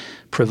to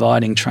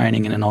providing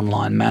training in an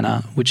online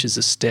manner, which is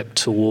a step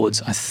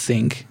towards, I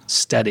think,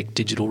 static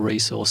digital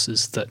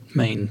resources that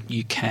mean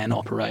you can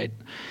operate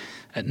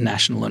at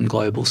national and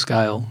global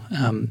scale.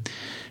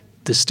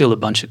 There's still a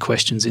bunch of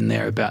questions in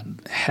there about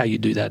how you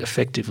do that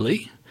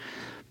effectively,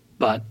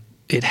 but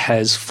it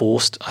has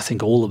forced, I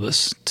think, all of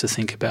us to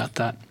think about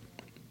that.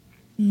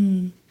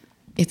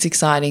 It's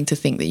exciting to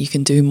think that you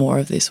can do more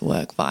of this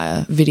work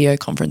via video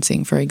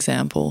conferencing, for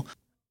example,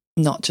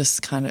 not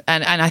just kind of,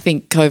 and I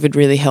think COVID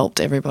really helped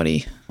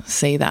everybody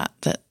see that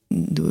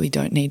we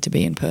don't need to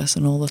be in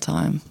person all the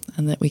time,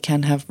 and that we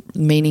can have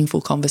meaningful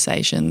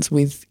conversations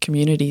with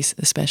communities,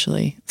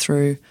 especially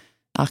through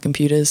our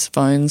computers,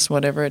 phones,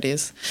 whatever it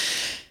is.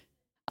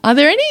 Are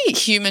there any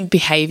human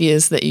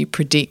behaviours that you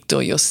predict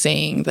or you're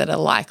seeing that are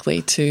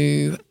likely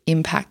to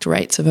impact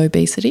rates of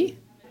obesity?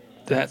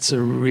 That's a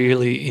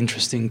really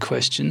interesting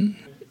question.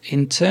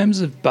 In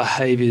terms of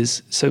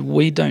behaviours, so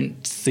we don't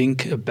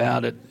think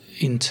about it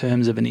in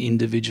terms of an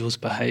individual's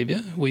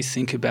behaviour. We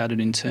think about it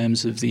in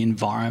terms of the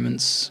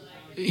environments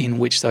in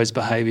which those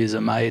behaviours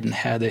are made and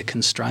how they're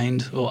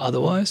constrained or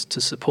otherwise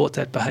to support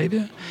that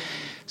behaviour.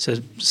 So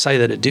say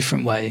that a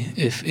different way,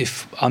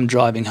 if I'm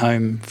driving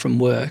home from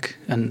work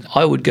and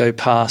I would go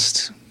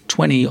past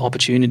 20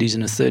 opportunities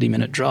in a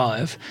 30-minute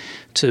drive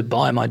to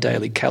buy my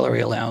daily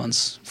calorie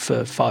allowance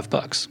for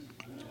 $5,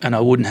 and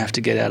I wouldn't have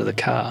to get out of the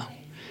car.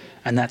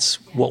 And that's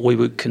what we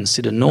would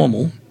consider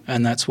normal,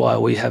 and that's why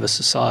we have a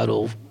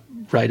societal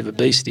rate of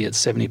obesity at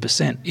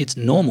 70%. It's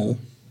normal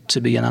to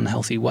be an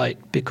unhealthy weight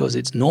because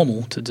it's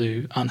normal to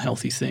do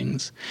unhealthy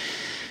things.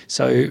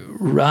 So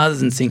rather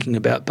than thinking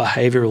about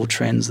behavioural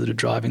trends that are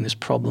driving this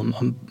problem,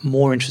 I'm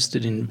more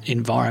interested in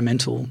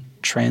environmental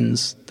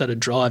trends that are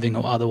driving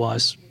or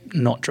otherwise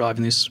not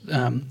driving this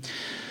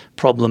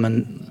problem.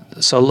 And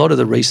so a lot of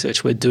the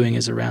research we're doing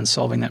is around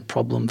solving that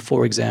problem.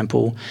 For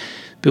example,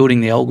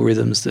 building the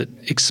algorithms that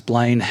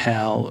explain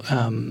how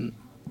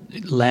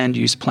land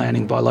use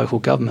planning by local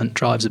government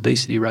drives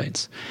obesity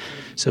rates.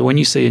 So when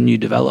you see a new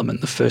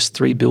development, the first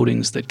 3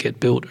 buildings that get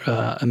built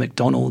are a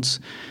McDonald's,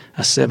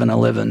 a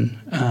 7-Eleven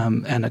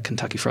and a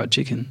Kentucky Fried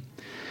Chicken.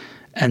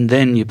 And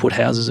then you put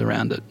houses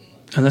around it.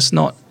 And that's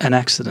not an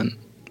accident.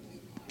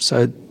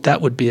 So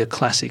that would be a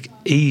classic,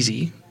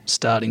 easy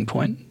starting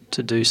point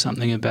to do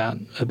something about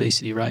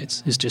obesity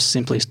rates, is just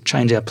simply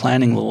change our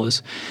planning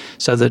laws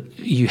so that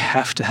you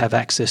have to have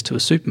access to a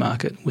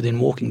supermarket within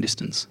walking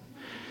distance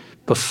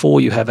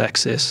before you have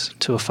access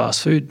to a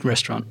fast food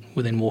restaurant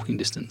within walking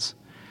distance.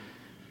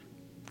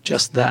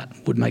 Just that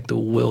would make the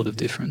world of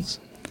difference.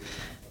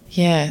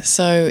 Yeah,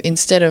 so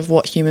instead of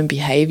what human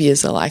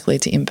behaviours are likely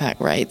to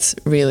impact rates,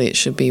 really it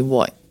should be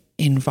what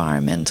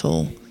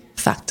environmental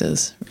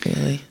factors,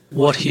 really.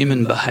 What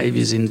human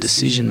behaviours in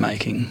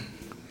decision-making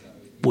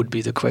would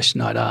be the question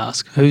I'd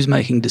ask. Who's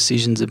making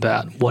decisions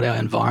about what our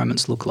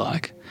environments look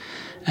like,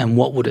 and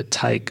what would it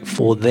take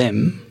for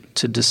them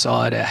to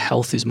decide our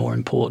health is more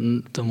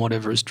important than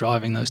whatever is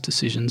driving those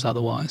decisions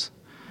otherwise?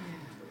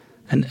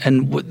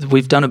 And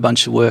we've done a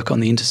bunch of work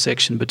on the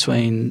intersection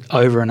between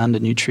over and under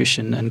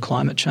nutrition and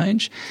climate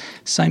change.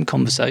 Same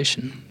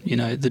conversation.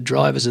 The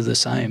drivers are the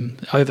same.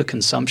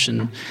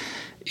 Overconsumption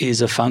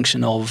is a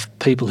function of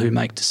people who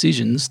make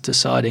decisions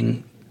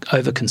deciding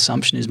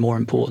overconsumption is more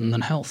important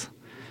than health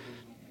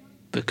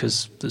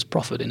because there's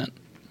profit in it.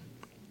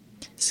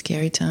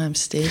 Scary times,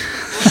 Steve.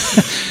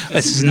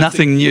 It's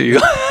nothing new.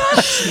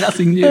 It's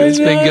nothing new. It's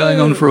been going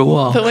on for a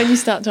while. But when you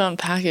start to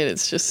unpack it,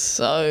 it's just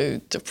so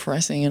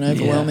depressing and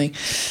overwhelming.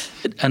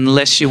 Yeah.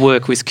 Unless you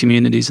work with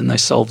communities and they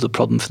solve the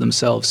problem for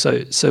themselves.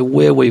 So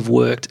where we've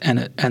worked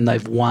and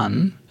they've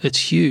won, it's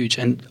huge.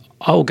 And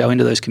I'll go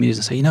into those communities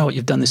and say, you know what,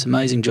 you've done this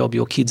amazing job,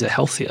 your kids are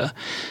healthier.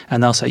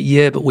 And they'll say,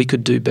 yeah, but we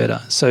could do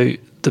better. So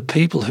the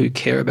people who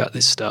care about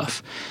this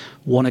stuff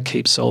want to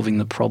keep solving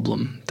the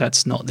problem.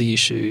 That's not the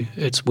issue.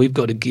 It's we've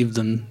got to give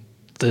them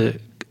the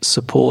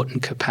support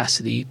and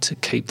capacity to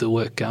keep the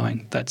work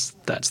going. That's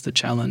the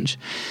challenge.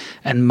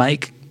 And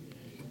make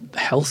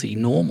healthy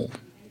normal,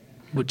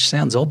 which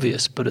sounds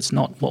obvious, but it's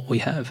not what we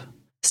have.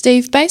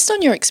 Steve, based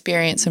on your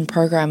experience and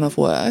program of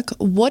work,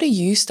 what are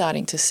you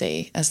starting to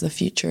see as the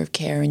future of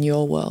care in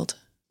your world?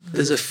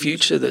 There's a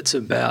future that's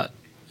about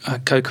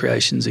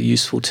co-creation is a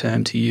useful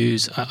term to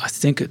use. I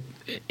think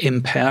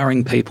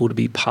empowering people to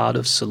be part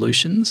of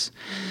solutions.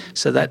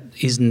 So that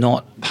is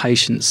not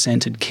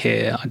patient-centred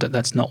care.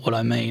 That's not what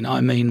I mean. I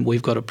mean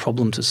we've got a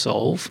problem to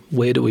solve.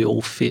 Where do we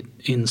all fit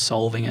in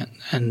solving it?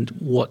 And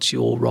what's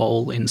your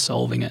role in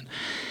solving it?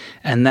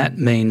 And that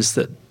means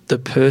that the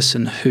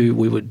person who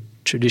we would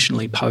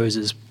traditionally pose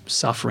as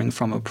suffering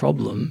from a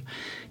problem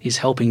is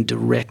helping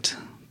direct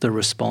the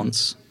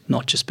response,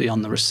 not just be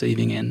on the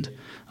receiving end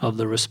of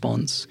the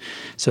response.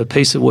 So a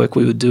piece of work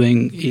we were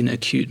doing in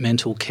acute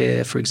mental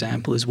care, for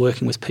example, is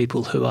working with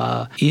people who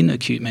are in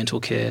acute mental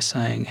care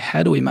saying,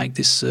 how do we make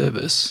this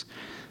service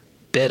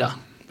better?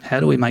 How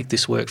do we make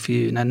this work for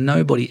you? Now,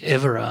 nobody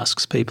ever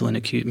asks people in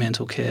acute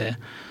mental care,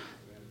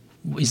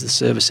 is the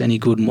service any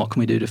good and what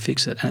can we do to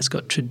fix it? And it's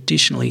got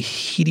traditionally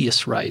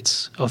hideous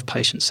rates of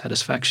patient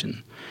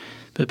satisfaction.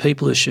 But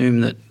people assume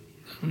that,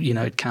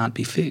 it can't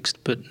be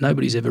fixed. But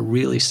nobody's ever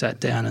really sat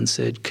down and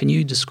said, can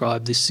you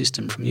describe this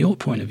system from your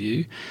point of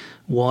view?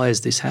 Why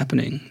is this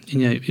happening?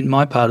 In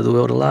my part of the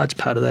world, a large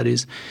part of that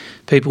is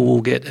people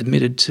will get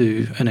admitted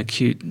to an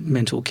acute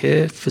mental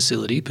care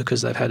facility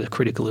because they've had a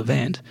critical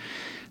event.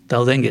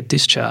 They'll then get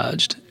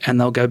discharged and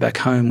they'll go back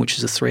home, which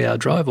is a 3-hour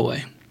drive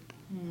away.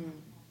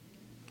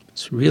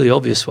 It's really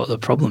obvious what the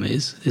problem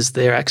is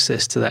their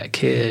access to that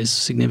care is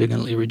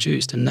significantly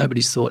reduced, and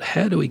nobody's thought,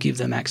 how do we give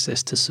them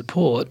access to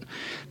support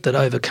that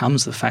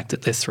overcomes the fact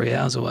that they're 3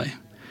 hours away?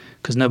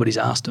 Because nobody's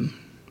asked them.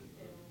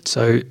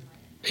 So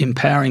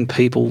empowering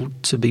people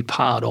to be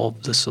part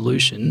of the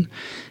solution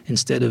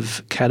instead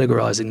of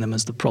categorising them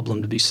as the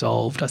problem to be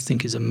solved, I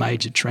think is a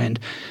major trend.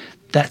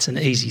 That's an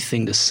easy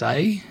thing to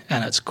say,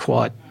 and it's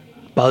quite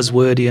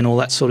buzzwordy and all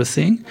that sort of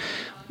thing.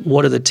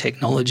 What are the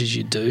technologies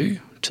you do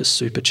to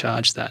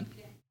supercharge that?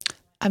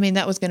 I mean,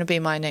 that was going to be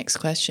my next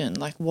question.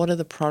 Like, what are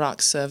the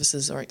products,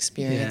 services or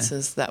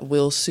experiences that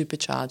will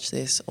supercharge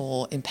this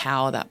or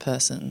empower that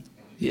person?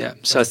 Yeah,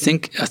 so I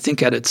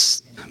think at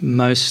its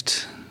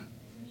most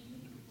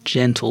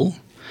gentle,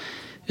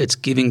 it's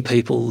giving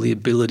people the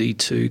ability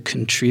to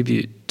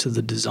contribute to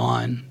the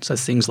design. So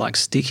things like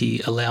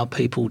Sticky allow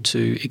people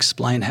to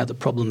explain how the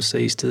problem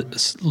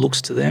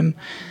looks to them,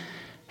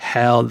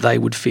 how they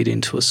would fit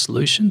into a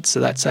solution. So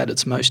that's at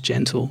its most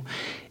gentle.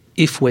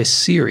 If we're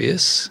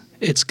serious,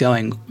 it's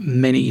going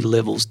many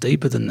levels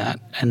deeper than that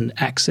and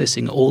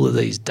accessing all of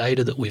these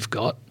data that we've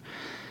got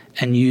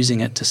and using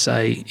it to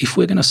say, if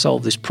we're going to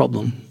solve this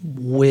problem,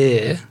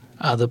 where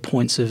are the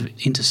points of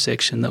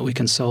intersection that we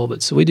can solve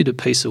it? So we did a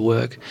piece of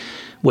work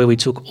where we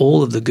took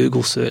all of the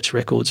Google search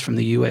records from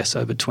the US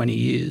over 20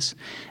 years,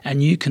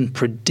 and you can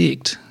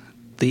predict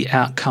the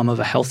outcome of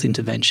a health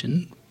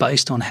intervention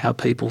based on how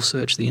people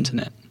search the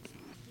internet.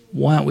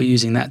 Why aren't we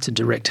using that to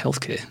direct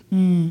healthcare?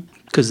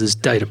 Because there's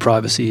data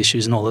privacy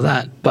issues and all of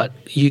that, but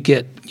you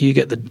get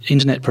the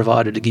internet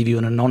provider to give you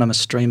an anonymous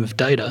stream of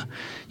data.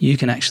 You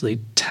can actually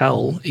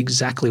tell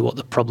exactly what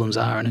the problems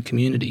are in a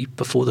community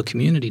before the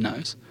community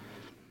knows.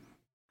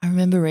 I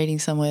remember reading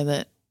somewhere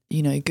that,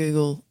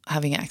 Google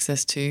having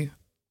access to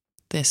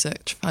their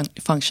search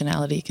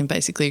functionality can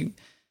basically,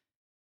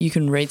 you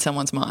can read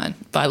someone's mind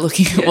by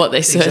looking at what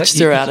they search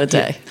throughout a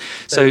day.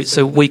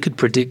 So we could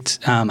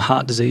predict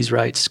heart disease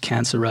rates,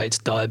 cancer rates,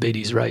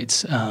 diabetes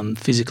rates,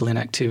 physical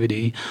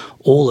inactivity,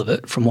 all of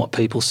it from what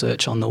people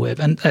search on the web.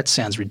 And that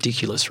sounds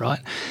ridiculous, right?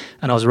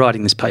 And I was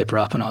writing this paper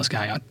up and I was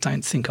going, I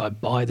don't think I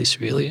buy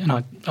this really. And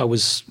I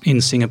was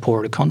in Singapore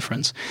at a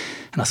conference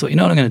and I thought, you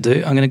know what I'm going to do?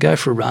 I'm going to go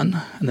for a run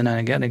and then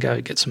I'm going to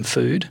go get some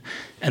food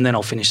and then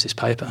I'll finish this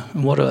paper.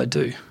 And what did I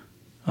do?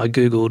 I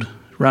Googled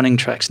running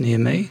tracks near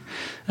me,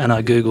 and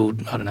I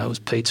Googled, I don't know, it was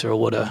pizza or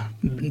what, a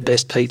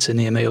best pizza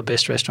near me or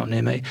best restaurant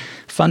near me,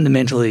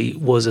 fundamentally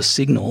was a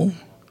signal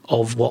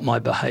of what my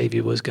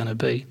behaviour was going to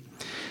be.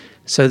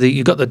 So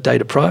you've got the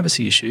data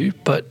privacy issue,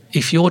 but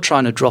if you're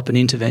trying to drop an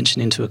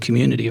intervention into a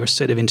community or a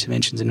set of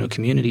interventions into a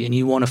community and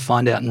you want to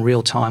find out in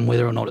real time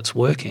whether or not it's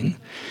working,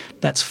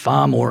 that's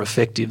far more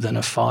effective than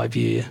a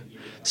 5-year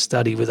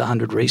study with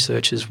 100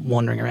 researchers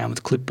wandering around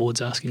with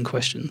clipboards asking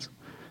questions.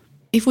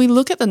 If we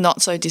look at the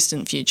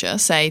not-so-distant future,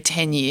 say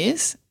 10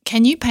 years,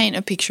 can you paint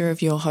a picture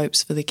of your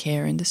hopes for the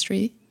care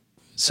industry?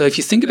 So if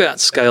you think about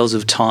scales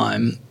of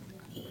time,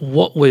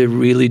 what we're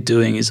really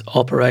doing is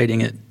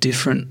operating at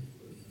different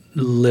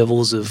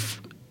levels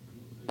of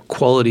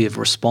quality of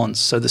response.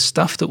 So the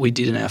stuff that we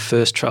did in our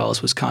first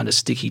trials was kind of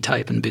sticky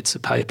tape and bits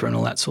of paper and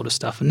all that sort of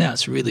stuff. And now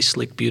it's really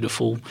slick,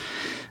 beautiful,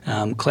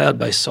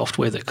 cloud-based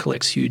software that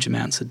collects huge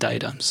amounts of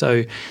data.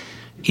 So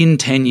in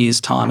 10 years'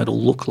 time,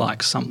 it'll look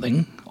like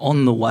something.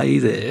 On the way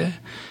there,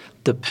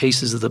 the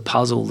pieces of the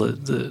puzzle,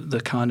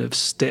 the kind of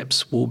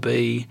steps will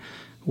be,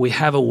 we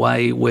have a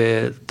way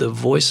where the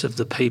voice of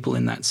the people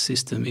in that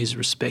system is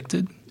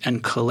respected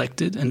and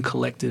collected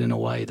in a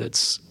way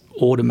that's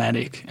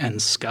automatic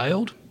and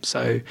scaled.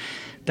 So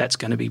that's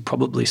going to be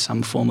probably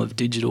some form of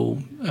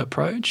digital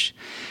approach.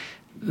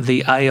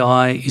 the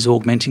AI is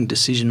augmenting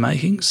decision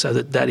making so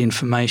that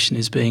information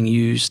is being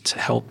used to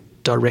help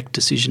direct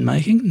decision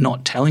making,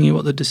 not telling you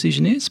what the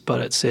decision is,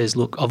 but it says,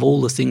 look, of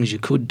all the things you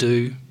could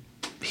do,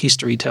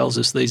 history tells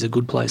us these are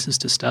good places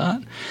to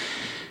start.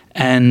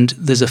 And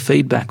there's a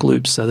feedback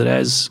loop so that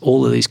as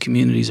all of these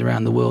communities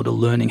around the world are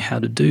learning how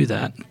to do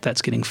that,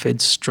 that's getting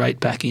fed straight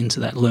back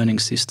into that learning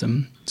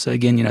system. So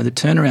again, the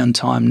turnaround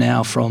time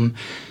now from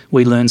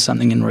we learn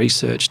something in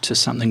research to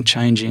something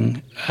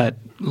changing at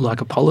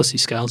like a policy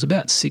scale is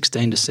about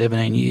 16 to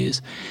 17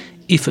 years,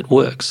 if it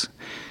works.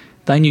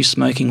 They knew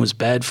smoking was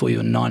bad for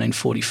you in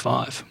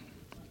 1945.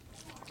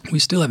 We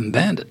still haven't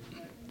banned it.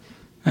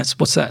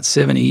 What's that,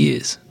 70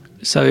 years?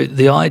 So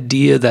the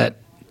idea that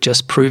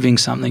just proving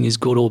something is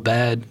good or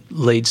bad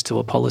leads to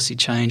a policy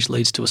change,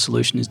 leads to a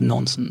solution is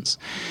nonsense.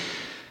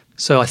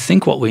 So I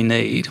think what we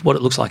need, what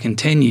it looks like in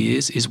 10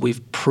 years, is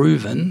we've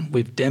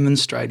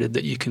demonstrated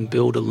that you can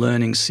build a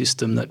learning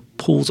system that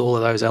pulls all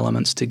of those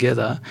elements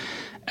together,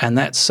 and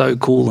that's so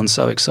cool and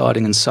so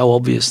exciting and so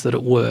obvious that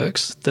it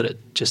works that it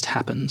just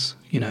happens.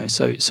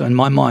 So in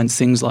my mind,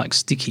 things like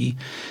Sticky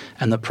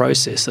and the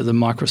process are the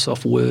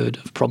Microsoft Word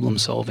of problem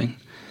solving.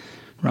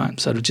 Right,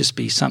 so it'll just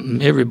be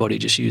something everybody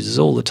just uses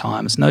all the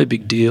time. It's no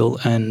big deal,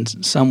 and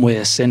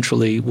somewhere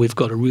centrally we've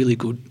got a really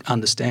good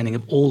understanding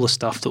of all the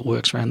stuff that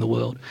works around the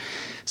world.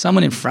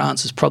 Someone in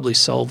France has probably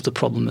solved the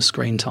problem of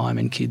screen time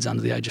in kids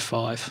under the age of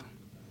 5.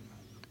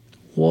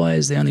 Why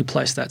is the only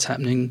place that's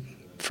happening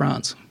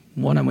France?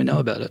 Why don't we know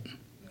about it?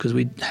 Because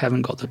we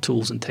haven't got the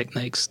tools and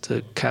techniques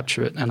to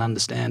capture it and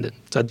understand it.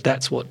 So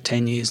that's what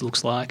 10 years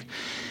looks like,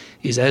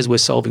 is as we're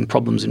solving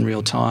problems in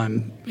real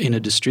time in a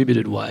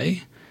distributed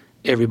way,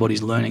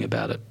 everybody's learning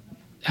about it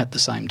at the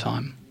same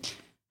time.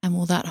 And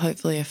will that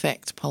hopefully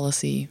affect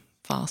policy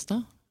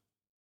faster?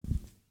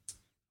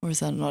 Or is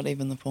that not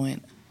even the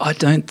point? I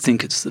don't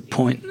think it's the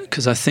point,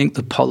 because I think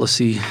the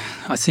policy,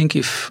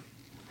 if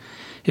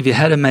you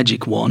had a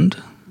magic wand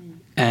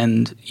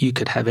and you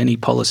could have any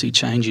policy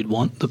change you'd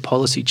want, the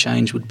policy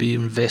change would be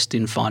invest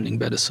in finding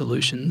better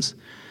solutions.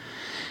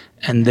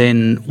 And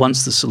then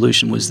once the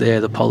solution was there,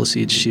 the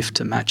policy would shift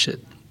to match it.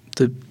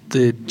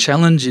 The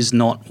challenge is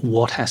not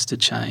what has to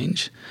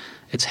change,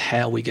 it's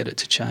how we get it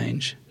to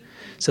change.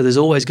 So there's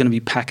always going to be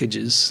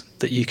packages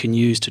that you can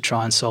use to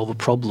try and solve a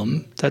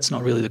problem. That's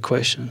not really the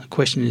question. The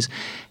question is,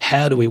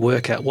 how do we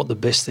work out what the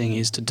best thing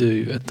is to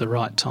do at the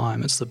right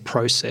time? It's the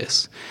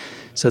process.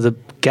 So the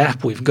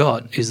gap we've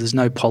got is there's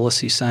no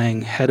policy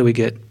saying, how do we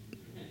get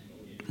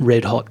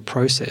red hot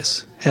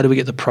process? How do we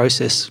get the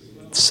process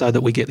so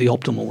that we get the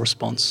optimal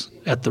response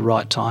at the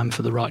right time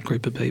for the right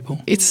group of people?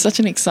 It's such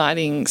an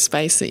exciting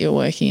space that you're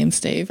working in,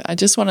 Steve. I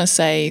just want to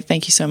say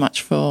thank you so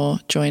much for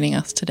joining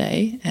us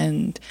today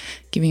and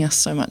giving us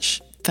so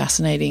much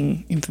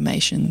fascinating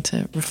information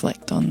to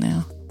reflect on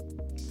now.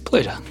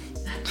 Pleasure.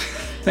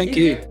 Thank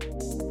you.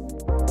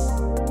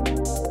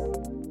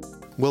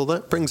 Well,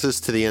 that brings us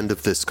to the end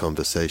of this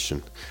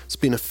conversation. It's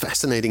been a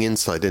fascinating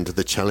insight into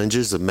the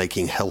challenges of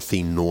making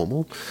healthy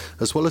normal,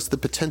 as well as the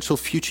potential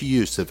future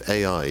use of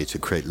AI to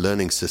create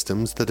learning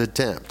systems that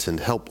adapt and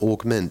help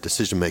augment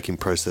decision-making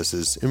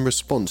processes in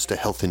response to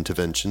health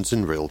interventions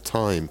in real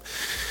time.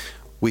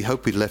 We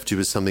hope we left you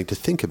with something to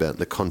think about in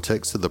the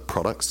context of the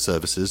products,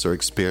 services, or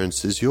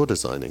experiences you're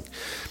designing.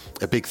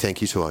 A big thank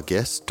you to our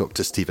guest,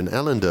 Dr. Steve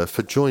Allender,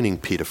 for joining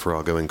Peter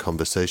Farago in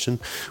conversation,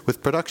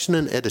 with production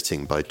and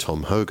editing by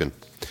Tom Hogan.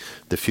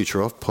 The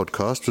Future Of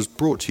podcast was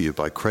brought to you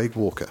by Craig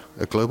Walker,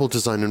 a global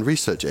design and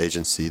research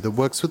agency that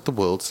works with the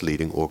world's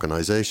leading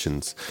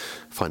organizations.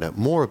 Find out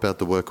more about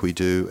the work we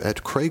do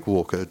at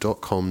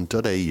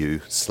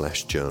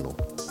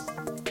craigwalker.com.au/journal.